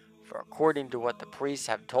Heracles? For according to what the priests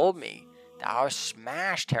have told me, thou hast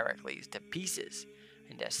smashed Heracles to pieces,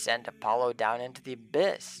 and hast sent Apollo down into the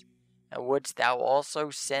abyss. And wouldst thou also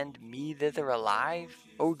send me thither alive,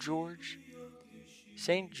 O George?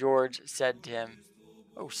 St. George said to him,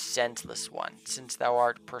 O senseless one, since thou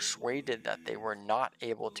art persuaded that they were not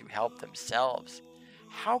able to help themselves,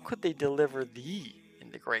 how could they deliver thee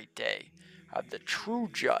in the great day of the true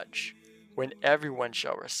judge, when everyone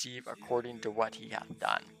shall receive according to what he hath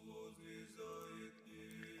done?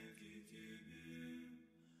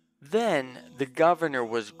 Then the governor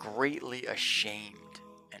was greatly ashamed,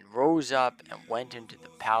 and rose up and went into the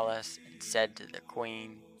palace, and said to the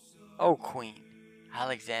queen, O Queen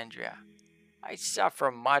Alexandria, I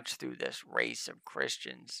suffer much through this race of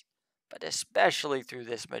Christians, but especially through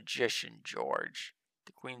this magician George.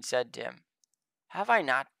 The queen said to him, Have I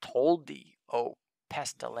not told thee, O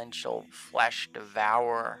pestilential flesh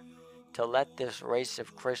devourer, to let this race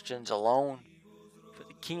of Christians alone? For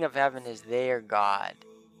the King of heaven is their God,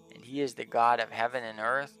 and he is the God of heaven and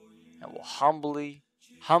earth, and will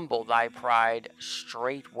humble thy pride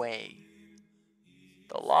straightway.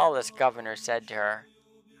 The lawless governor said to her,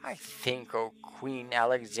 I think, O Queen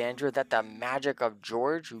Alexandra, that the magic of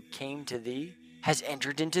George, who came to thee, has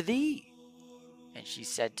entered into thee. And she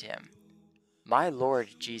said to him, My Lord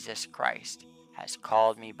Jesus Christ has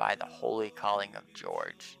called me by the holy calling of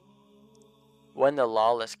George. When the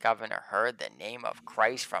lawless governor heard the name of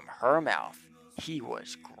Christ from her mouth, he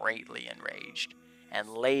was greatly enraged, and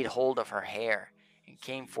laid hold of her hair, and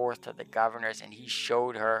came forth to the governors, and he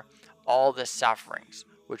showed her all the sufferings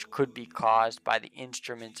which could be caused by the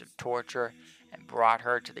instruments of torture, and brought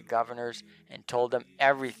her to the governors, and told them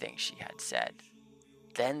everything she had said.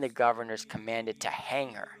 Then the governors commanded to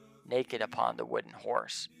hang her naked upon the wooden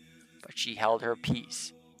horse. But she held her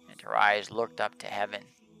peace, and her eyes looked up to heaven.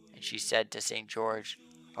 And she said to St. George,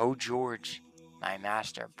 O George, my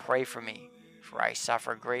master, pray for me, for I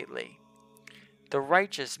suffer greatly. The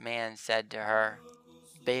righteous man said to her,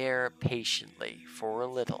 Bear patiently for a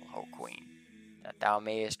little, O Queen, that thou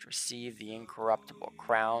mayest receive the incorruptible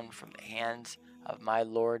crown from the hands of my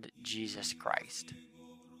Lord Jesus Christ.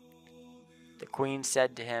 The queen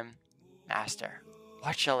said to him, Master,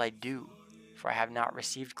 what shall I do? For I have not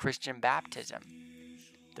received Christian baptism.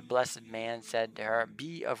 The blessed man said to her,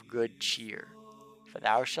 Be of good cheer, for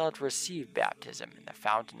thou shalt receive baptism in the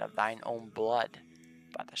fountain of thine own blood,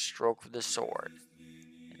 by the stroke of the sword.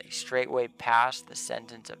 And they straightway passed the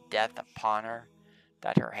sentence of death upon her,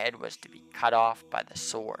 that her head was to be cut off by the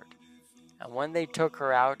sword. And when they took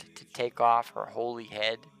her out to take off her holy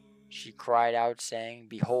head, she cried out, saying,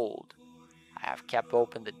 Behold, I have kept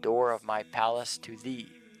open the door of my palace to thee,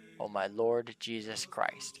 O my Lord Jesus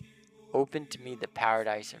Christ. Open to me the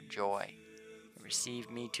paradise of joy, and receive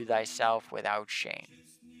me to thyself without shame.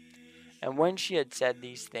 And when she had said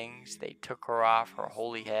these things, they took off her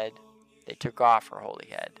holy head.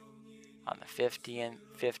 On the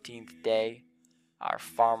 15th day, our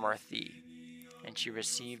farmer thee, and she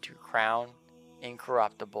received her crown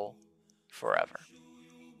incorruptible forever.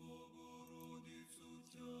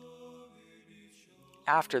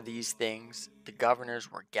 After these things, the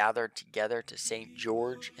governors were gathered together to St.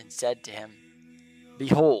 George and said to him,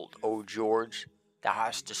 Behold, O George, thou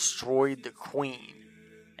hast destroyed the queen,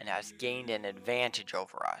 and hast gained an advantage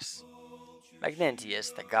over us. Magnentius,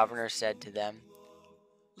 the governor, said to them,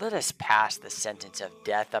 Let us pass the sentence of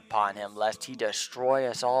death upon him, lest he destroy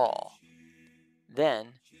us all.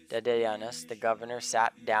 Then Dedianus, the governor,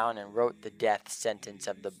 sat down and wrote the death sentence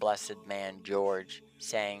of the blessed man George,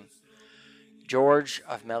 saying, George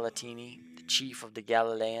of Melitene, the chief of the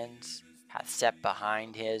Galileans, hath set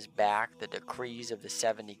behind his back the decrees of the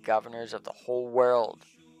 70 governors of the whole world,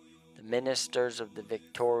 the ministers of the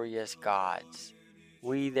victorious gods.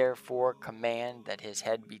 We therefore command that his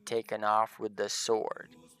head be taken off with the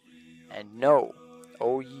sword. And know,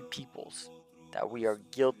 O ye peoples, that we are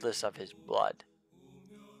guiltless of his blood.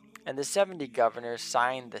 And the 70 governors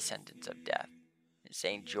signed the sentence of death. And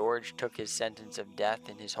St. George took his sentence of death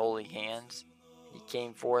in his holy hands, and he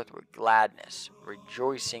came forth with gladness,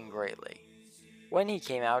 rejoicing greatly. When he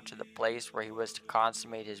came out to the place where he was to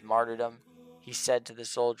consummate his martyrdom, he said to the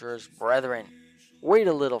soldiers, Brethren, wait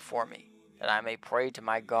a little for me, that I may pray to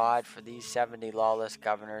my God for these 70 lawless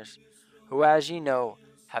governors, who, as ye know,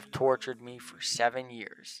 have tortured me for 7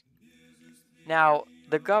 years. Now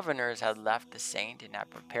the governors had left the saint and had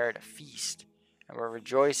prepared a feast, and were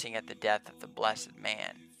rejoicing at the death of the blessed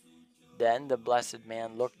man. Then the blessed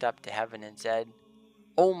man looked up to heaven and said,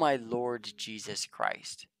 O my Lord Jesus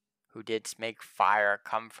Christ, who didst make fire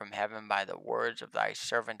come from heaven by the words of thy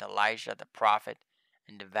servant Elijah the prophet,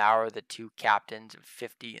 and devour the 2 captains of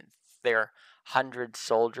 50 and their 100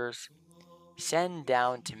 soldiers, send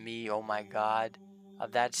down to me, O my God,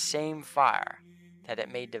 of that same fire, that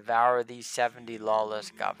it may devour these 70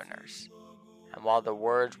 lawless governors. And while the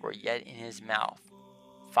words were yet in his mouth,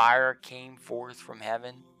 fire came forth from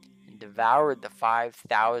heaven, and devoured the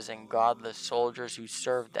 5,000 godless soldiers who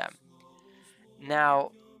served them.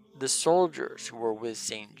 Now the soldiers who were with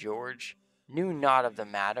St. George knew not of the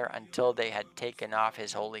matter until they had taken off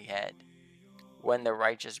his holy head. When the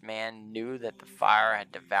righteous man knew that the fire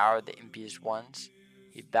had devoured the impious ones,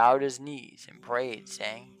 he bowed his knees and prayed,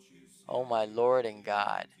 saying, O my Lord and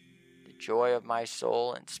God, the joy of my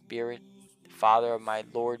soul and spirit, the Father of my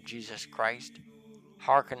Lord Jesus Christ,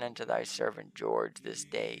 hearken unto thy servant George this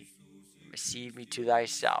day, and receive me to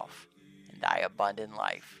thyself and thy abundant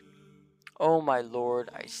life. O my Lord,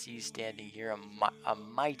 I see standing here a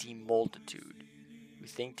mighty multitude, who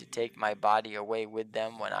think to take my body away with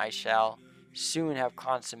them when I shall soon have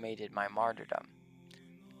consummated my martyrdom.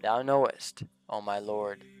 Thou knowest, O my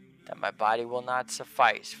Lord, that my body will not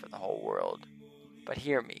suffice for the whole world. But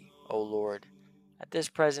hear me, O Lord, at this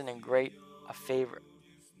present and grant a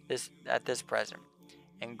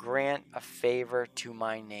favor to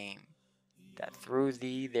my name, that through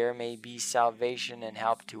thee there may be salvation and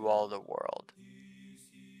help to all the world.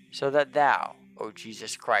 So that thou, O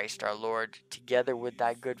Jesus Christ our Lord, together with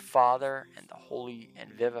thy good Father and the Holy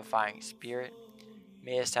and vivifying Spirit,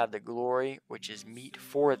 mayest have the glory which is meet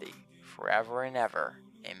for thee forever and ever.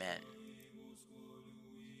 Amen.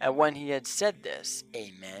 And when he had said this,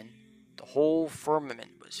 Amen, the whole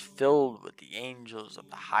firmament was filled with the angels of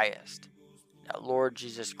the highest. Now Lord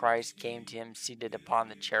Jesus Christ came to him seated upon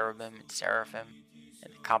the cherubim and seraphim,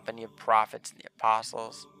 in the company of prophets and the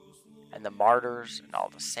apostles, and the martyrs, and all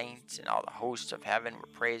the saints, and all the hosts of heaven were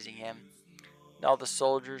praising him. And all the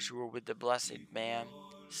soldiers who were with the blessed man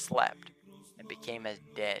slept, and became as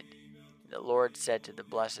dead. And the Lord said to the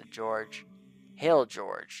blessed George, Hail,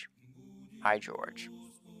 George! Hi, George.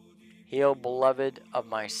 Hail, beloved of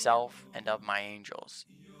myself and of my angels.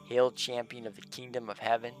 Hail, champion of the kingdom of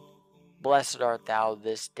heaven. Blessed art thou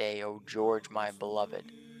this day, O George, my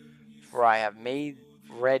beloved. For I have made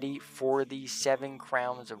ready for thee 7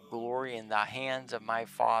 crowns of glory in the hands of my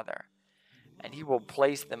Father, and he will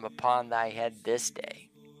place them upon thy head this day.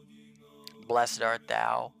 Blessed art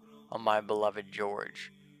thou, O my beloved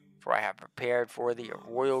George, for I have prepared for thee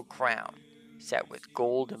a royal crown, set with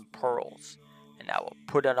gold and pearls, and I will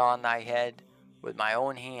put it on thy head with my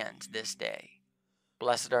own hands this day.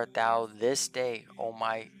 Blessed art thou this day, O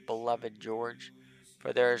my beloved George,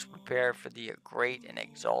 for there is prepared for thee a great and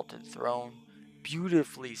exalted throne,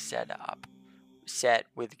 beautifully set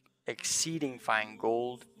with exceeding fine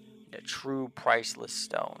gold and a true priceless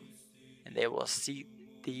stone, and they will seat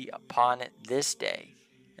thee upon it this day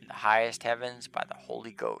in the highest heavens by the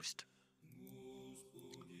Holy Ghost.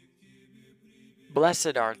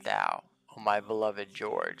 Blessed art thou, O my beloved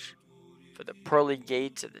George, for the pearly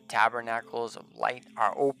gates of the tabernacles of light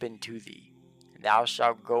are open to thee, and thou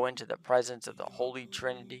shalt go into the presence of the Holy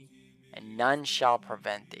Trinity, and none shall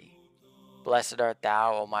prevent thee. Blessed art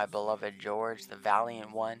thou, O my beloved George, the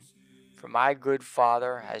valiant one, for my good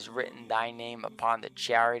Father has written thy name upon the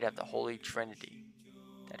chariot of the Holy Trinity,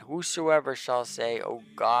 that whosoever shall say, O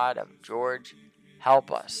God of George, help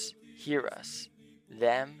us, hear us,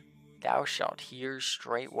 them thou shalt hear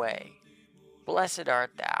straightway. Blessed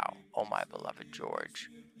art thou, O my beloved George,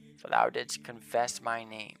 for thou didst confess my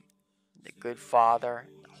name, the good Father,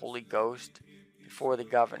 and the Holy Ghost, before the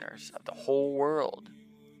governors of the whole world,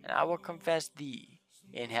 and I will confess thee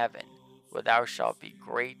in heaven, where thou shalt be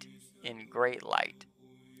great in great light.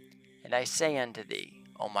 And I say unto thee,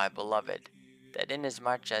 O my beloved, that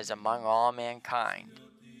inasmuch as among all mankind,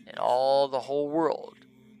 in all the whole world,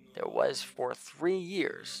 there was for 3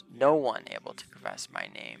 years no one able to confess my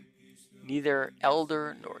name, neither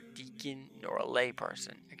elder nor deacon nor a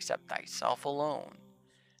layperson, except thyself alone,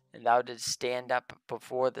 and thou didst stand up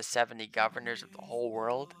before the 70 governors of the whole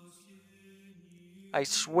world, I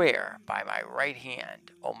swear by my right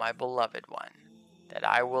hand, O my beloved one, that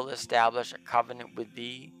I will establish a covenant with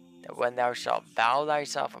thee, that when thou shalt bow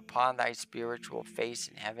thyself upon thy spiritual face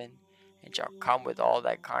in heaven, and shalt come with all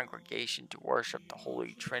thy congregation to worship the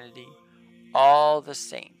Holy Trinity, all the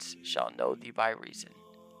saints shall know thee by reason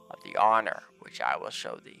of the honor which I will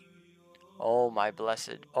show thee, O my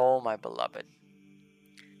blessed, O my beloved.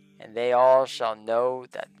 And they all shall know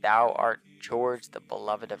that thou art George the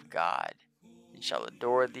beloved of God, and shall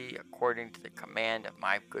adore thee according to the command of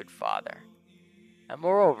my good Father. And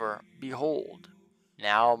moreover, behold,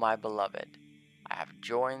 now, my beloved, I have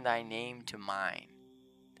joined thy name to mine,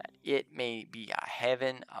 that it may be a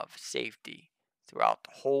heaven of safety throughout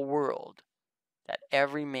the whole world, that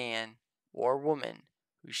every man or woman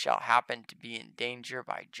who shall happen to be in danger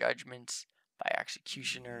by judgments, by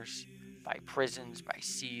executioners, by prisons, by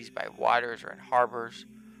seas, by waters, or in harbors,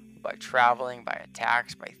 by traveling, by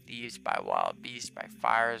attacks, by thieves, by wild beasts, by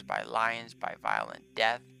fires, by lions, by violent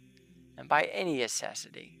death, and by any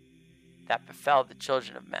necessity that befell the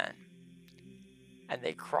children of men. And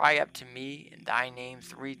they cry up to me in thy name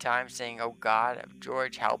 3 times, saying, O God of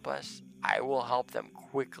George, help us. I will help them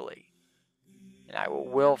quickly, and I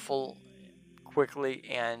will quickly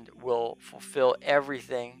and will fulfill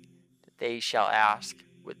everything that they shall ask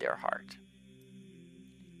with their heart.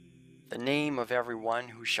 The name of every one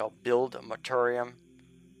who shall build a martyrdom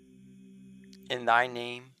in thy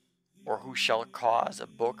name, or who shall cause a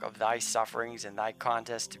book of thy sufferings and thy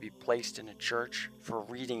contest to be placed in a church for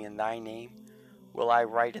reading in thy name, will I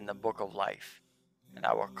write in the book of life, and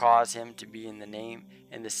I will cause him to be in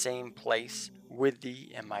the same place with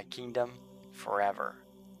thee in my kingdom forever.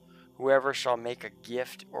 Whoever shall make a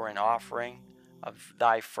gift or an offering of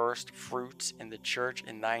thy first fruits in the church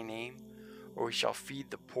in thy name, or who shall feed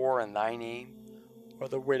the poor in thy name, or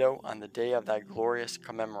the widow on the day of thy glorious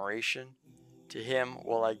commemoration, to him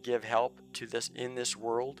will I give help in this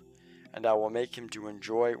world, and I will make him to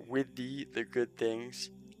enjoy with thee the good things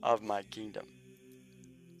of my kingdom.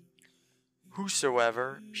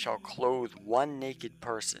 Whosoever shall clothe one naked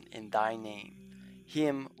person in thy name,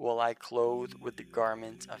 him will I clothe with the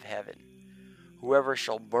garments of heaven. Whoever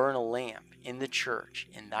shall burn a lamp in the church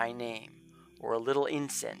in thy name, or a little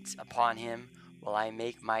incense upon him, will I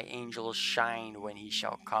make my angels shine when he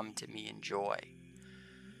shall come to me in joy.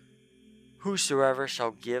 Whosoever shall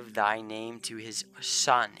give thy name to his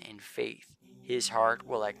son in faith, his heart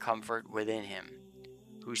will I comfort within him.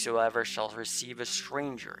 Whosoever shall receive a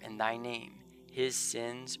stranger in thy name, his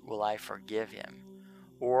sins will I forgive him,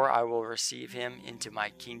 or I will receive him into my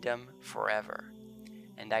kingdom forever.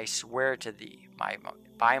 And I swear to thee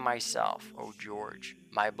by myself, O George,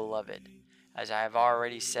 my beloved, as I have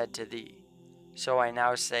already said to thee, so I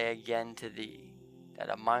now say again to thee, that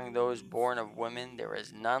among those born of women there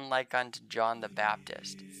is none like unto John the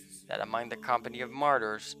Baptist, that among the company of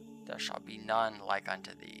martyrs there shall be none like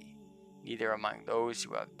unto thee, neither among those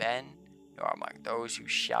who have been, nor among those who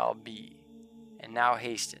shall be. And now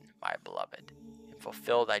hasten, my beloved, and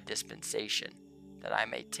fulfill thy dispensation, that I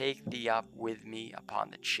may take thee up with me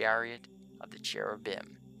upon the chariot of the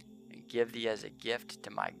cherubim, and give thee as a gift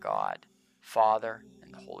to my God, Father,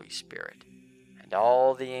 and the Holy Spirit. And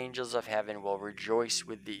all the angels of heaven will rejoice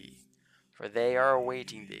with thee, for they are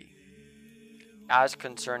awaiting thee. As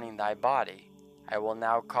concerning thy body, I will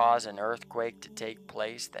now cause an earthquake to take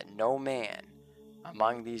place, that no man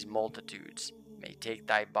among these multitudes may take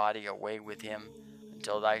thy body away with him,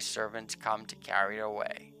 until thy servants come to carry it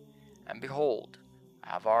away. And behold, I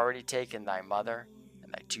have already taken thy mother,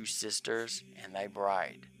 and thy 2 sisters, and thy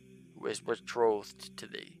bride, who is betrothed to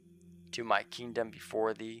thee, to my kingdom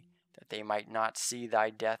before thee, that they might not see thy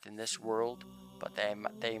death in this world, but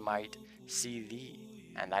they might see thee,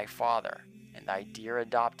 and thy father, and thy dear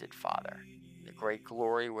adopted father, the great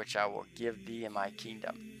glory which I will give thee in my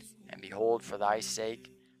kingdom. And behold, for thy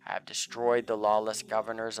sake I have destroyed the lawless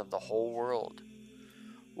governors of the whole world.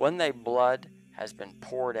 When thy blood has been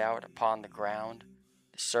poured out upon the ground,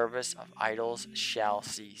 the service of idols shall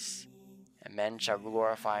cease, and men shall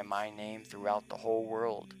glorify my name throughout the whole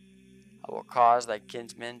world. I will cause thy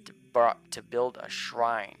kinsmen to build a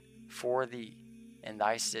shrine for thee in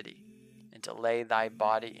thy city, and to lay thy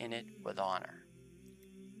body in it with honor.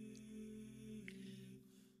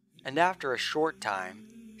 And after a short time,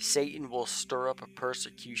 Satan will stir up a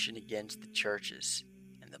persecution against the churches,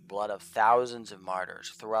 and the blood of thousands of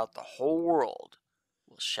martyrs throughout the whole world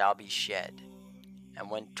shall be shed. And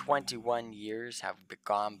when 21 years have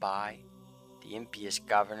gone by, the impious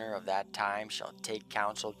governor of that time shall take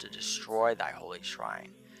counsel to destroy thy holy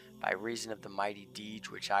shrine, by reason of the mighty deeds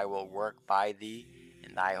which I will work by thee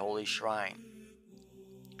in thy holy shrine.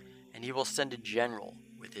 And he will send a general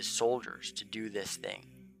with his soldiers to do this thing,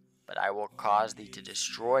 but I will cause thee to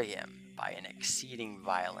destroy him by an exceeding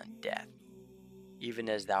violent death, even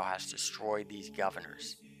as thou hast destroyed these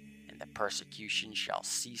governors, and the persecution shall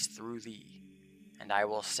cease through thee. And I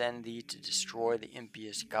will send thee to destroy the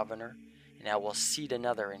impious governor, and I will seat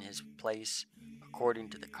another in his place, according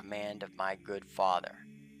to the command of my good Father.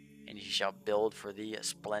 And he shall build for thee a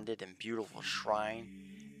splendid and beautiful shrine,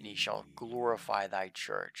 and he shall glorify thy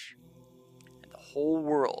church. And the whole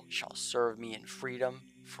world shall serve me in freedom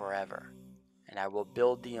forever. And I will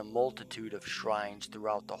build thee a multitude of shrines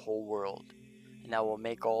throughout the whole world, and I will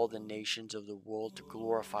make all the nations of the world to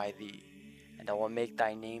glorify thee. And I will make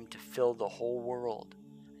thy name to fill the whole world,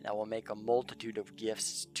 and I will make a multitude of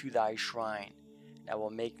gifts to thy shrine, and I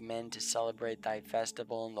will make men to celebrate thy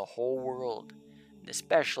festival in the whole world, and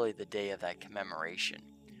especially the day of thy commemoration,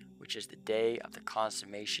 which is the day of the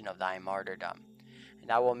consummation of thy martyrdom.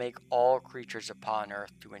 And I will make all creatures upon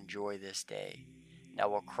earth to enjoy this day, and I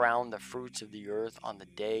will crown the fruits of the earth on the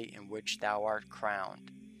day in which thou art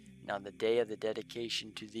crowned, and on the day of the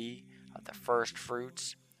dedication to thee of the first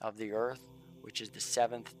fruits of the earth, which is the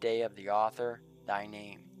 7th day of the author, thy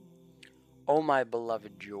name. O my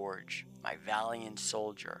beloved George, my valiant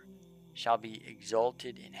soldier, shall be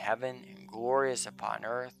exalted in heaven and glorious upon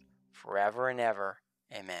earth, forever and ever.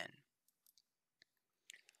 Amen.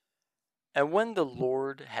 And when the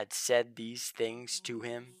Lord had said these things to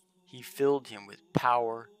him, he filled him with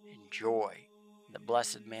power and joy. And the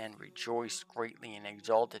blessed man rejoiced greatly and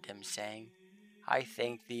exalted him, saying, I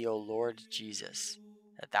thank thee, O Lord Jesus,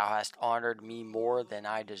 that thou hast honored me more than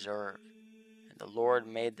I deserve. And the Lord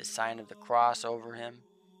made the sign of the cross over him,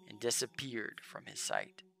 and disappeared from his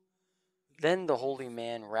sight. Then the holy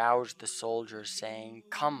man roused the soldiers, saying,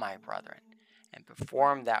 Come, my brethren, and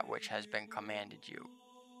perform that which has been commanded you.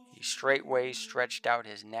 He straightway stretched out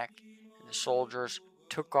his neck, and the soldiers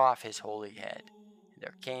took off his holy head, and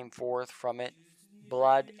there came forth from it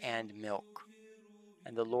blood and milk.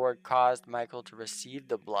 And the Lord caused Michael to receive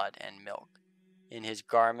the blood and milk in his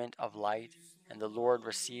garment of light, and the Lord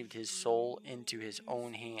received his soul into his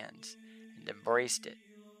own hands, and embraced it,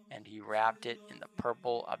 and he wrapped it in the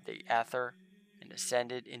purple of the ether, and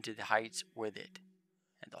ascended into the heights with it.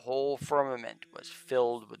 And the whole firmament was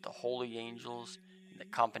filled with the holy angels and the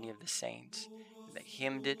company of the saints, and they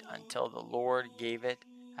hymned it until the Lord gave it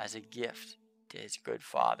as a gift to his good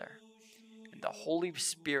Father. And the Holy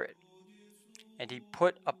Spirit, and he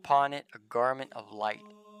put upon it a garment of light,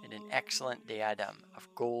 and an excellent diadem of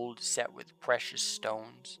gold set with precious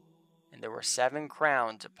stones. And there were 7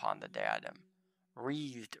 crowns upon the diadem,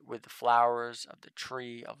 wreathed with the flowers of the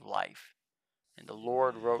tree of life. And the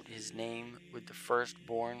Lord wrote his name with the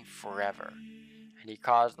firstborn forever. And he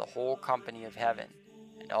caused the whole company of heaven,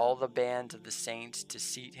 and all the bands of the saints, to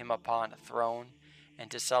seat him upon a throne, and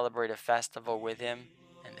to celebrate a festival with him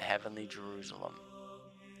in the heavenly Jerusalem.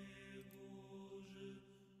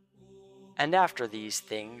 And after these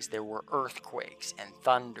things there were earthquakes, and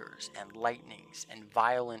thunders, and lightnings, and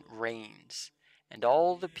violent rains. And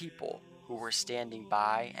all the people who were standing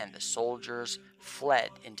by and the soldiers fled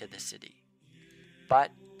into the city. But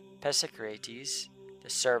Pesicrates, the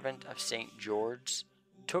servant of St. George,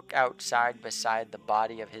 took outside beside the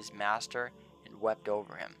body of his master and wept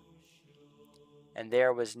over him. And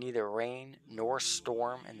there was neither rain nor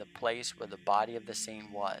storm in the place where the body of the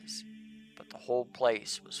saint was, but the whole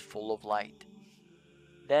place was full of light.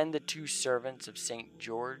 Then the two servants of St.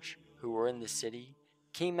 George, who were in the city,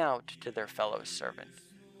 came out to their fellow servant,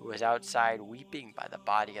 who was outside weeping by the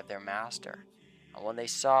body of their master. And when they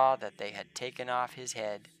saw that they had taken off his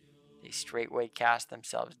head, they straightway cast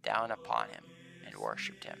themselves down upon him, and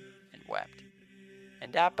worshipped him, and wept.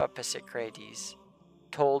 And Apopesicrates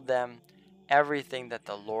told them everything that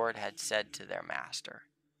the Lord had said to their master,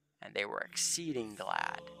 and they were exceeding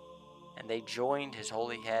glad. And they joined his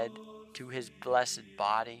holy head to his blessed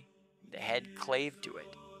body, and the head clave to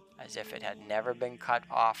it, as if it had never been cut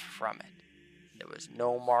off from it. There was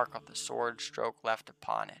no mark of the sword stroke left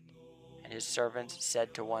upon it. And his servants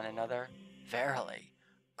said to one another, Verily,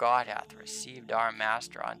 God hath received our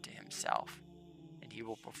master unto himself, and he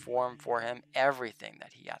will perform for him everything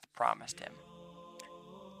that he hath promised him.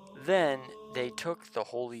 Then they took the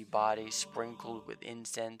holy body sprinkled with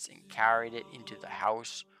incense and carried it into the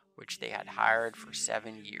house which they had hired for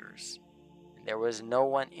 7 years. And there was no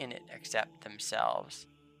one in it except themselves,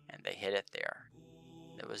 and they hid it there.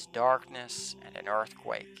 There was darkness and an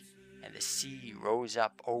earthquake, and the sea rose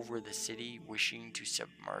up over the city, wishing to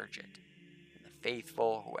submerge it. And the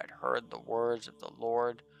faithful who had heard the words of the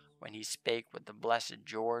Lord when he spake with the blessed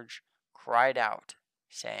George cried out,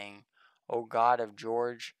 saying, O God of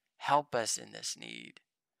George, help us in this need.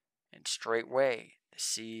 And straightway the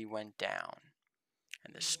sea went down,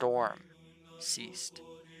 and the storm ceased,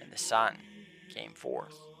 and the sun came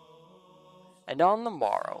forth. And on the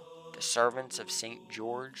morrow the servants of St.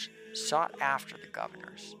 George sought after the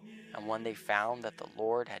governors, and when they found that the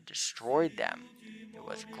Lord had destroyed them, there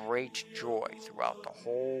was great joy throughout the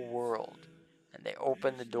whole world, and they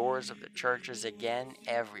opened the doors of the churches again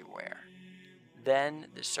everywhere. Then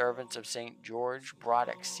the servants of St. George brought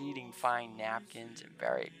exceeding fine napkins and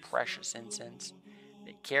very precious incense.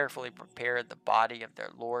 They carefully prepared the body of their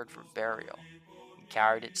Lord for burial, and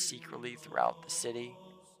carried it secretly throughout the city,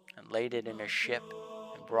 and laid it in a ship,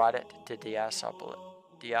 and brought it to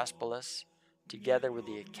Diospolis, together with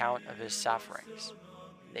the account of his sufferings.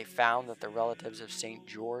 And they found that the relatives of St.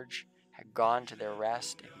 George had gone to their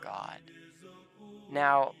rest in God.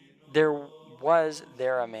 Now there was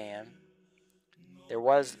there a man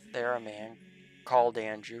called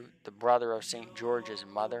Andrew, the brother of St. George's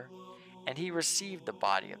mother, and he received the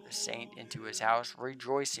body of the saint into his house,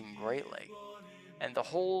 rejoicing greatly. And the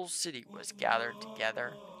whole city was gathered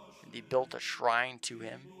together, and they built a shrine to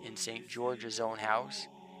him in St. George's own house,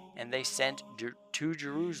 and they sent to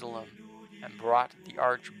Jerusalem, and brought the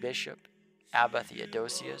Archbishop, Abba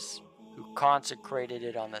Theodosius, who consecrated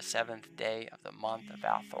it on the 7th day of the month of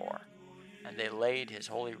Hathor, and they laid his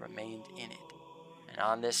holy remains in it. And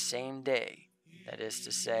on this same day, that is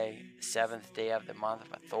to say, the 7th day of the month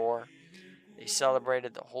of Hathor, they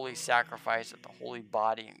celebrated the holy sacrifice of the holy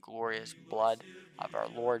body and glorious blood of our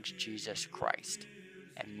Lord Jesus Christ.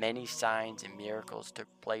 And many signs and miracles took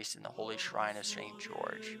place in the holy shrine of St.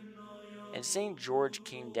 George. And St. George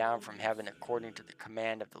came down from heaven according to the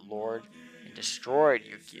command of the Lord, and destroyed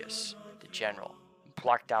Eutychius, the general, and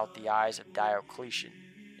plucked out the eyes of Diocletian,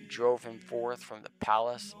 and drove him forth from the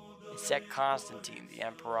palace, and set Constantine the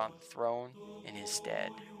emperor on the throne in his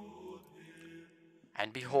stead.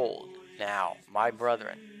 And behold, now, my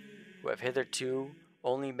brethren, who have hitherto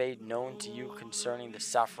only made known to you concerning the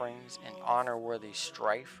sufferings and honor-worthy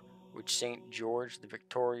strife which St. George, the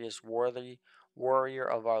victorious warrior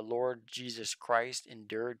of our Lord Jesus Christ,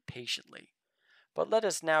 endured patiently. But let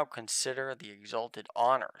us now consider the exalted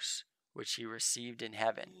honors which he received in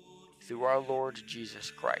heaven through our Lord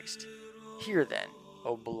Jesus Christ. Hear then,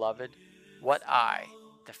 O beloved, what I,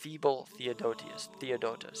 the feeble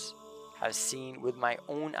Theodotus, have seen with my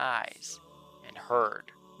own eyes and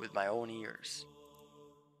heard with my own ears.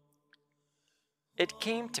 It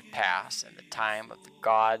came to pass in the time of the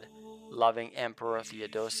God-loving Emperor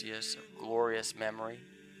Theodosius of glorious memory,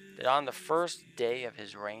 that on the first day of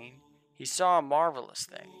his reign he saw a marvelous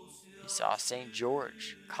thing. He saw St.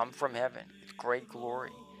 George come from heaven with great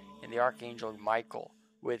glory, and the archangel Michael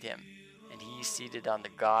with him, and he seated on the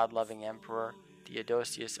God-loving Emperor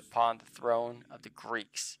Theodosius upon the throne of the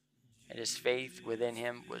Greeks. And his faith within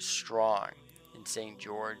him was strong in St.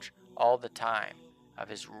 George all the time of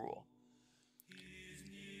his rule.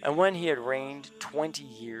 And when he had reigned 20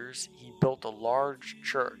 years, he built a large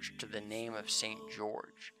church to the name of St.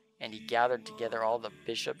 George, and he gathered together all the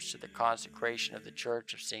bishops to the consecration of the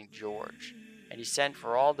church of St. George. And he sent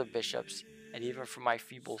for all the bishops, and even for my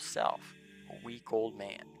feeble self, a weak old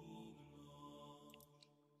man.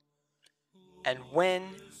 And when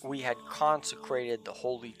we had consecrated the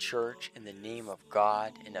holy church in the name of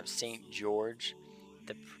God and of St. George,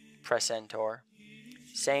 the precentor,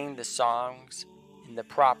 sang the songs in the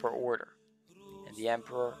proper order, and the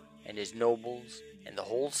emperor and his nobles and the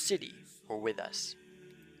whole city were with us.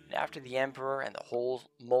 And after the emperor and the whole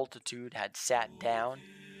multitude had sat down,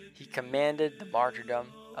 he commanded the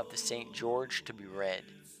martyrdom of the St. George to be read.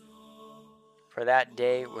 For that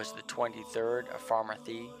day was the 23rd of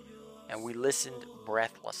Pharmathi, and we listened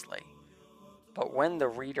breathlessly. But when the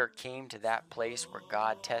reader came to that place where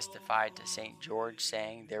God testified to St. George,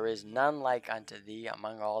 saying, "There is none like unto thee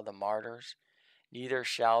among all the martyrs, neither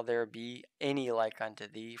shall there be any like unto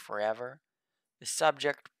thee forever," the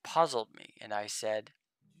subject puzzled me, and I said,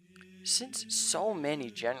 "Since so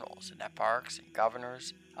many generals and eparchs and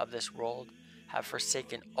governors of this world have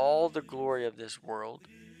forsaken all the glory of this world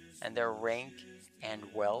and their rank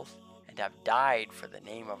and wealth, and have died for the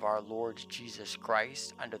name of our Lord Jesus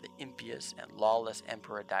Christ under the impious and lawless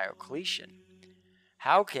Emperor Diocletian,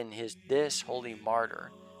 how can this holy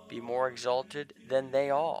martyr be more exalted than they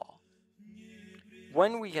all?"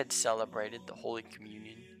 When we had celebrated the Holy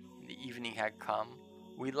Communion and the evening had come,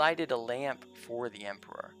 we lighted a lamp for the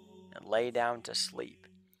emperor and lay down to sleep.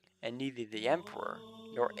 And neither the emperor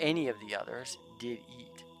nor any of the others did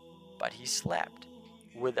eat, but he slept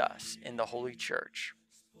with us in the holy church.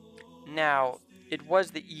 Now it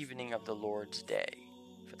was the evening of the Lord's day,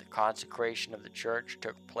 for the consecration of the church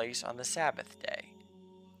took place on the Sabbath day.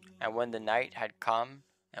 And when the night had come,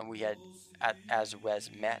 and we had, as was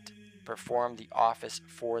met, performed the office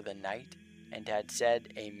for the night, and had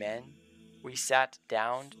said Amen, we sat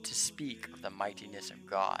down to speak of the mightiness of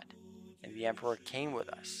God, and the emperor came with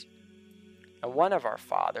us. And one of our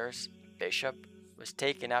fathers, a bishop, was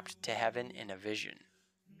taken up to heaven in a vision,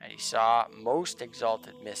 and he saw most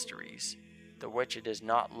exalted mysteries, the which it is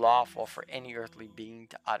not lawful for any earthly being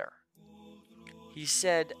to utter. He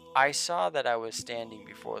said, "I saw that I was standing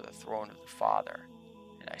before the throne of the Father,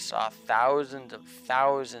 and I saw thousands of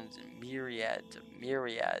thousands and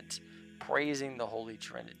myriads praising the Holy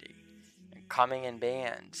Trinity, and coming in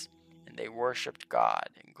bands, and they worshipped God,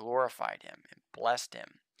 and glorified Him, and blessed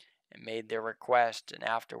Him, and made their request, and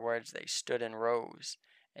afterwards they stood and rose,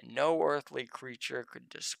 and no earthly creature could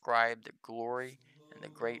describe the glory and the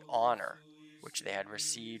great honor which they had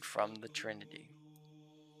received from the Trinity.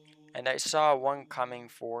 And I saw one coming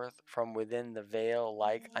forth from within the veil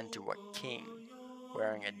like unto a king,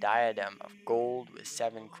 wearing a diadem of gold with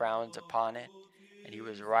 7 crowns upon it, and he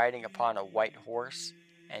was riding upon a white horse,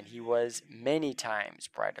 and he was many times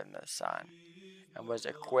brighter than the sun, and was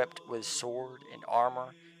equipped with sword and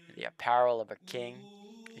armor and the apparel of a king.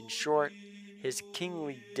 In short, his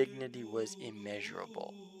kingly dignity was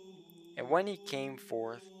immeasurable. And when he came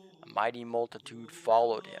forth, a mighty multitude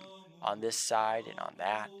followed him on this side and on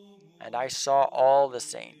that, and I saw all the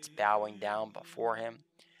saints bowing down before him.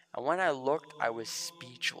 And when I looked, I was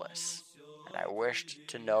speechless, and I wished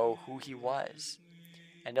to know who he was.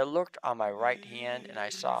 And I looked on my right hand, and I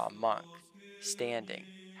saw a monk standing,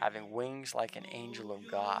 having wings like an angel of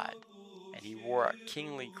God, and he wore a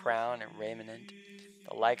kingly crown and raiment,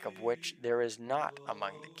 the like of which there is not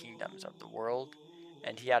among the kingdoms of the world,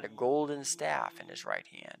 and he had a golden staff in his right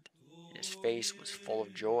hand, and his face was full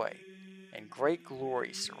of joy, and great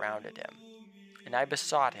glory surrounded him. And I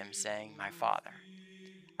besought him, saying, "My Father,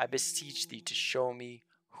 I beseech thee to show me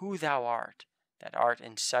who thou art, that art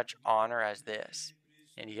in such honor as this."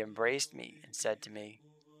 And he embraced me, and said to me,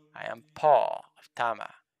 "I am Paul of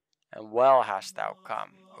Tama, and well hast thou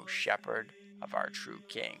come, O shepherd of our true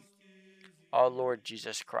King, our Lord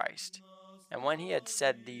Jesus Christ." And when he had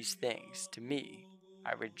said these things to me,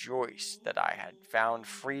 I rejoiced that I had found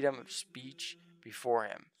freedom of speech before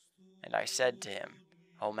him. And I said to him,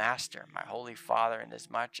 "O Master, my holy Father,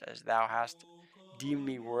 inasmuch as thou hast deemed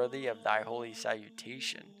me worthy of thy holy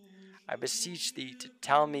salutation, I beseech thee to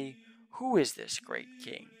tell me who is this great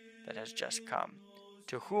King that has just come,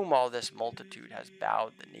 to whom all this multitude has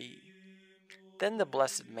bowed the knee." Then the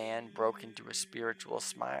blessed man broke into a spiritual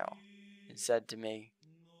smile, and said to me,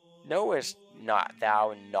 "Knowest not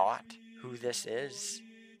thou not who this is?"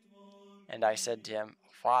 And I said to him,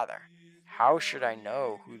 "Father, how should I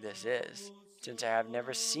know who this is, since I have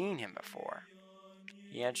never seen him before?"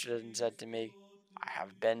 He answered and said to me, "I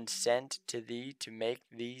have been sent to thee to make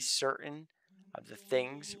thee certain of the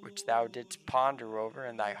things which thou didst ponder over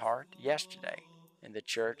in thy heart yesterday in the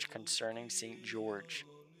church concerning St. George,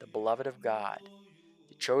 the beloved of God,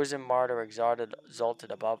 the chosen martyr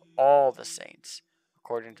exalted above all the saints,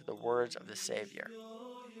 according to the words of the Savior.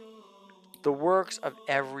 The works of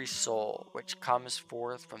every soul which comes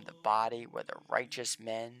forth from the body, whether righteous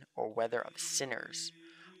men or whether of sinners,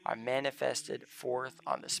 are manifested forth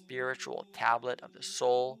on the spiritual tablet of the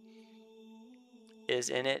soul, is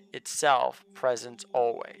in it itself present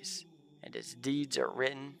always, and its deeds are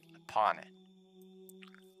written upon it.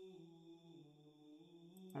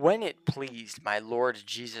 When it pleased my Lord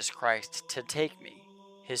Jesus Christ to take me,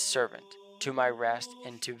 his servant, to my rest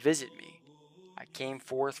and to visit me, I came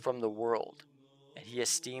forth from the world, and he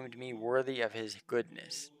esteemed me worthy of his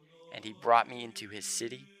goodness, and he brought me into his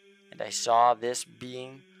city, and I saw this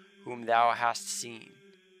being whom thou hast seen,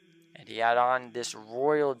 and he had on this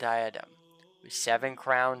royal diadem, with 7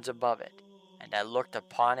 crowns above it, and I looked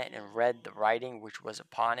upon it and read the writing which was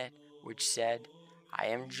upon it, which said, I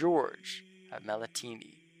am George of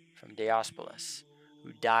Melatini, from Diospolus,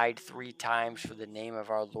 who died 3 times for the name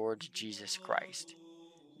of our Lord Jesus Christ.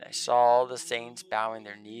 And I saw all the saints bowing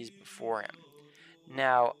their knees before him.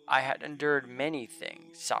 Now I had endured many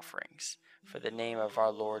sufferings, for the name of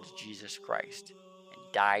our Lord Jesus Christ,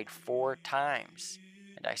 and died 4 times.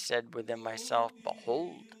 And I said within myself,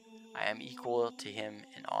 Behold, I am equal to him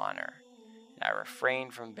in honor. And I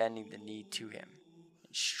refrained from bending the knee to him.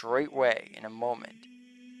 And straightway, in a moment,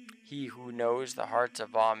 he who knows the hearts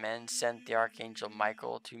of all men sent the archangel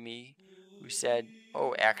Michael to me, who said,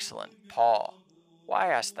 O excellent Paul, why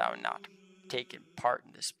hast thou not taken part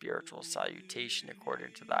in the spiritual salutation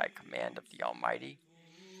according to thy command of the Almighty?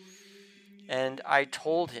 And I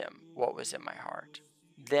told him what was in my heart.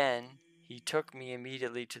 Then he took me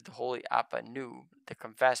immediately to the holy Appa Nub, the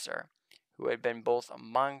confessor, who had been both a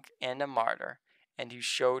monk and a martyr, and who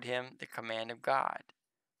showed him the command of God.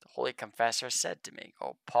 The holy confessor said to me,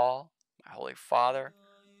 O Paul, my holy father,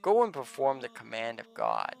 go and perform the command of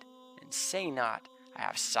God, and say not, I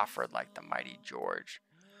have suffered like the mighty George.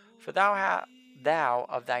 For thou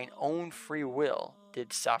of thine own free will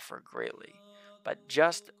did suffer greatly, but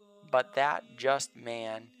that just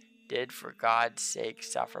man did for God's sake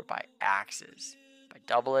suffer by axes, by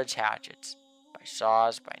double-edged hatchets, by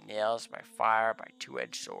saws, by nails, by fire, by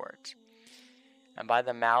 2-edged swords, and by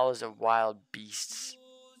the mouths of wild beasts.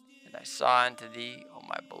 And I saw unto thee, O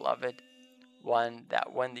my beloved one,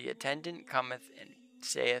 that when the attendant cometh and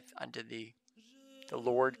saith unto thee, The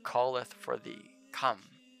Lord calleth for thee, come,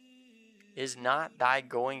 is not thy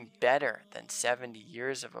going better than 70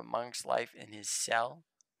 years of a monk's life in his cell?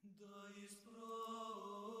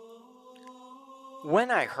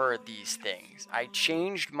 When I heard these things, I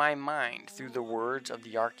changed my mind through the words of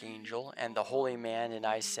the archangel and the holy man, and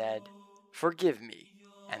I said, Forgive me.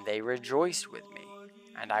 And they rejoiced with me.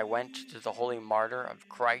 And I went to the holy martyr of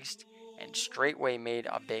Christ, and straightway made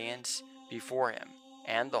obeisance before him.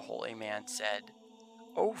 And the holy man said,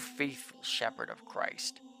 O faithful shepherd of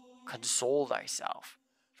Christ, console thyself,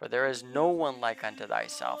 for there is no one like unto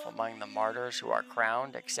thyself among the martyrs who are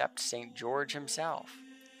crowned except St. George himself.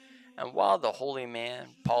 And while the holy man,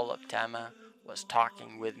 Paul of Tema, was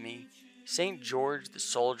talking with me, St. George, the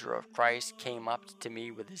soldier of Christ, came up to me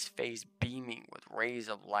with his face beaming with rays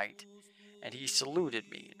of light, and he saluted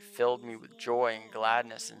me and filled me with joy and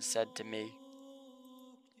gladness, and said to me,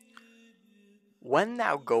 When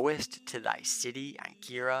thou goest to thy city,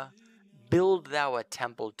 Ancyra, build thou a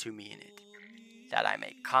temple to me in it, that I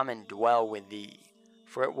may come and dwell with thee.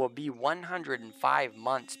 For it will be 105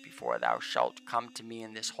 months before thou shalt come to me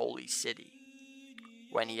in this holy city.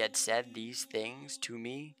 When he had said these things to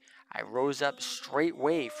me, I rose up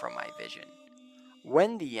straightway from my vision.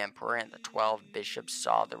 When the emperor and the 12 bishops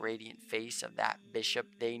saw the radiant face of that bishop,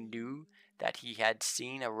 they knew that he had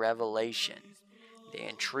seen a revelation. They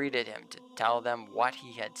entreated him to tell them what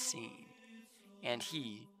he had seen. And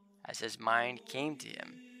he, as his mind came to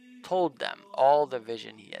him, told them all the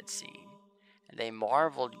vision he had seen. And they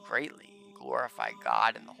marveled greatly and glorified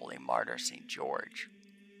God and the holy martyr St. George.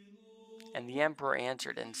 And the emperor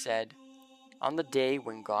answered and said, On the day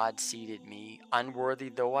when God seated me, unworthy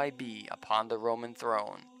though I be, upon the Roman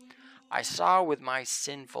throne, I saw with my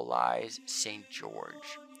sinful eyes St.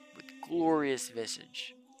 George, with glorious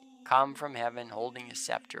visage, come from heaven holding a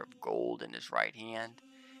scepter of gold in his right hand,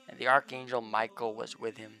 and the archangel Michael was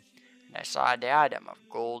with him. And I saw a diadem of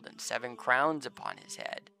gold and 7 crowns upon his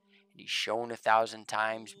head, and he shone 1,000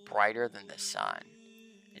 times brighter than the sun.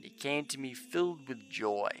 And he came to me filled with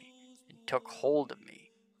joy, and took hold of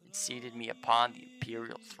me, and seated me upon the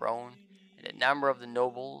imperial throne. And a number of the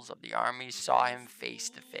nobles of the army saw him face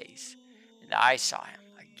to face. And And I saw him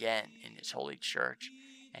again in his holy church,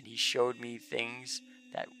 and he showed me things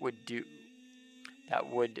that would do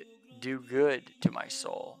good to my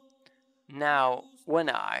soul. Now, when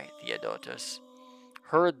I, Theodotus,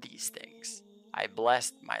 heard these things, I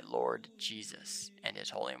blessed my Lord Jesus and his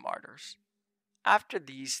holy martyrs. After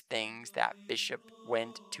these things, that bishop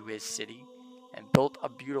went to his city and built a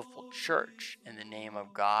beautiful church in the name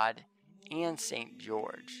of God and St.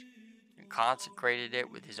 George, and consecrated it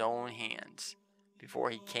with his own hands before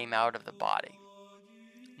he came out of the body.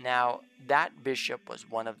 Now, that bishop was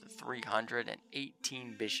one of the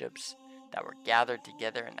 318 bishops that were gathered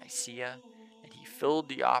together in Nicaea, and he filled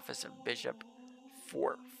the office of bishop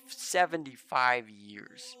for 75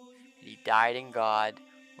 years, and he died in God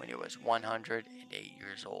when he was 108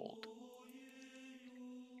 years old.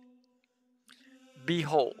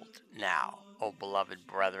 Behold now, O beloved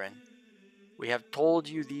brethren, we have told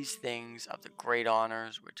you these things of the great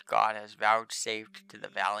honors which God has vouchsafed to the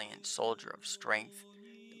valiant soldier of strength,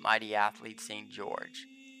 the mighty athlete St. George,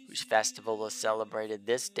 whose festival is celebrated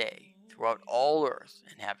this day throughout all earth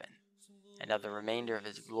and heaven, and of the remainder of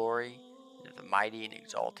his glory, and of the mighty and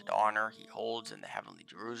exalted honor he holds in the heavenly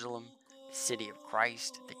Jerusalem, the city of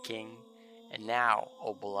Christ, the King. And now,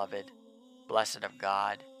 O beloved, blessed of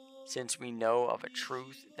God, since we know of a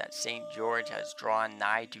truth that St. George has drawn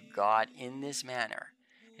nigh to God in this manner,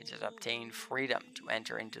 and has obtained freedom to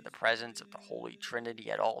enter into the presence of the Holy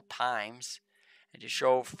Trinity at all times, and to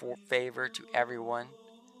show favor to everyone,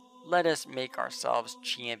 let us make ourselves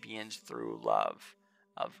champions through love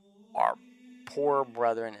of our poor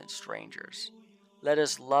brethren and strangers. Let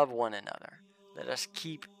us love one another. Let us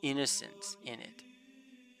keep innocence in it.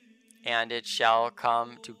 And it shall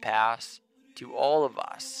come to pass to all of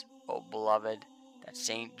us, O beloved, that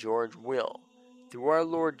St. George will, through our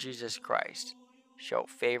Lord Jesus Christ, show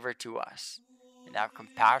favor to us, and have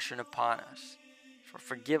compassion upon us,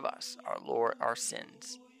 forgive us our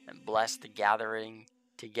sins, and bless the gathering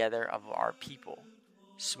together of our people,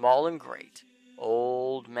 small and great,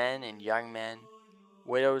 old men and young men,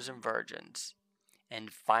 widows and virgins.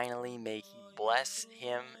 And finally, may he bless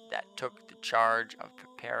him that took the charge of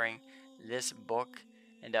preparing this book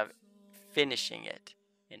and of finishing it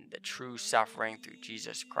in the true suffering through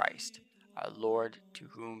Jesus Christ, our Lord, to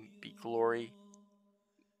whom be glory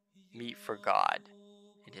meet for God,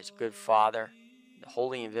 and his good Father, the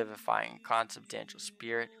holy and vivifying consubstantial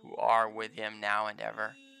Spirit, who are with him now and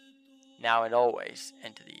ever, now and always,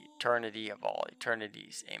 and to the eternity of all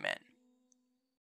eternities. Amen.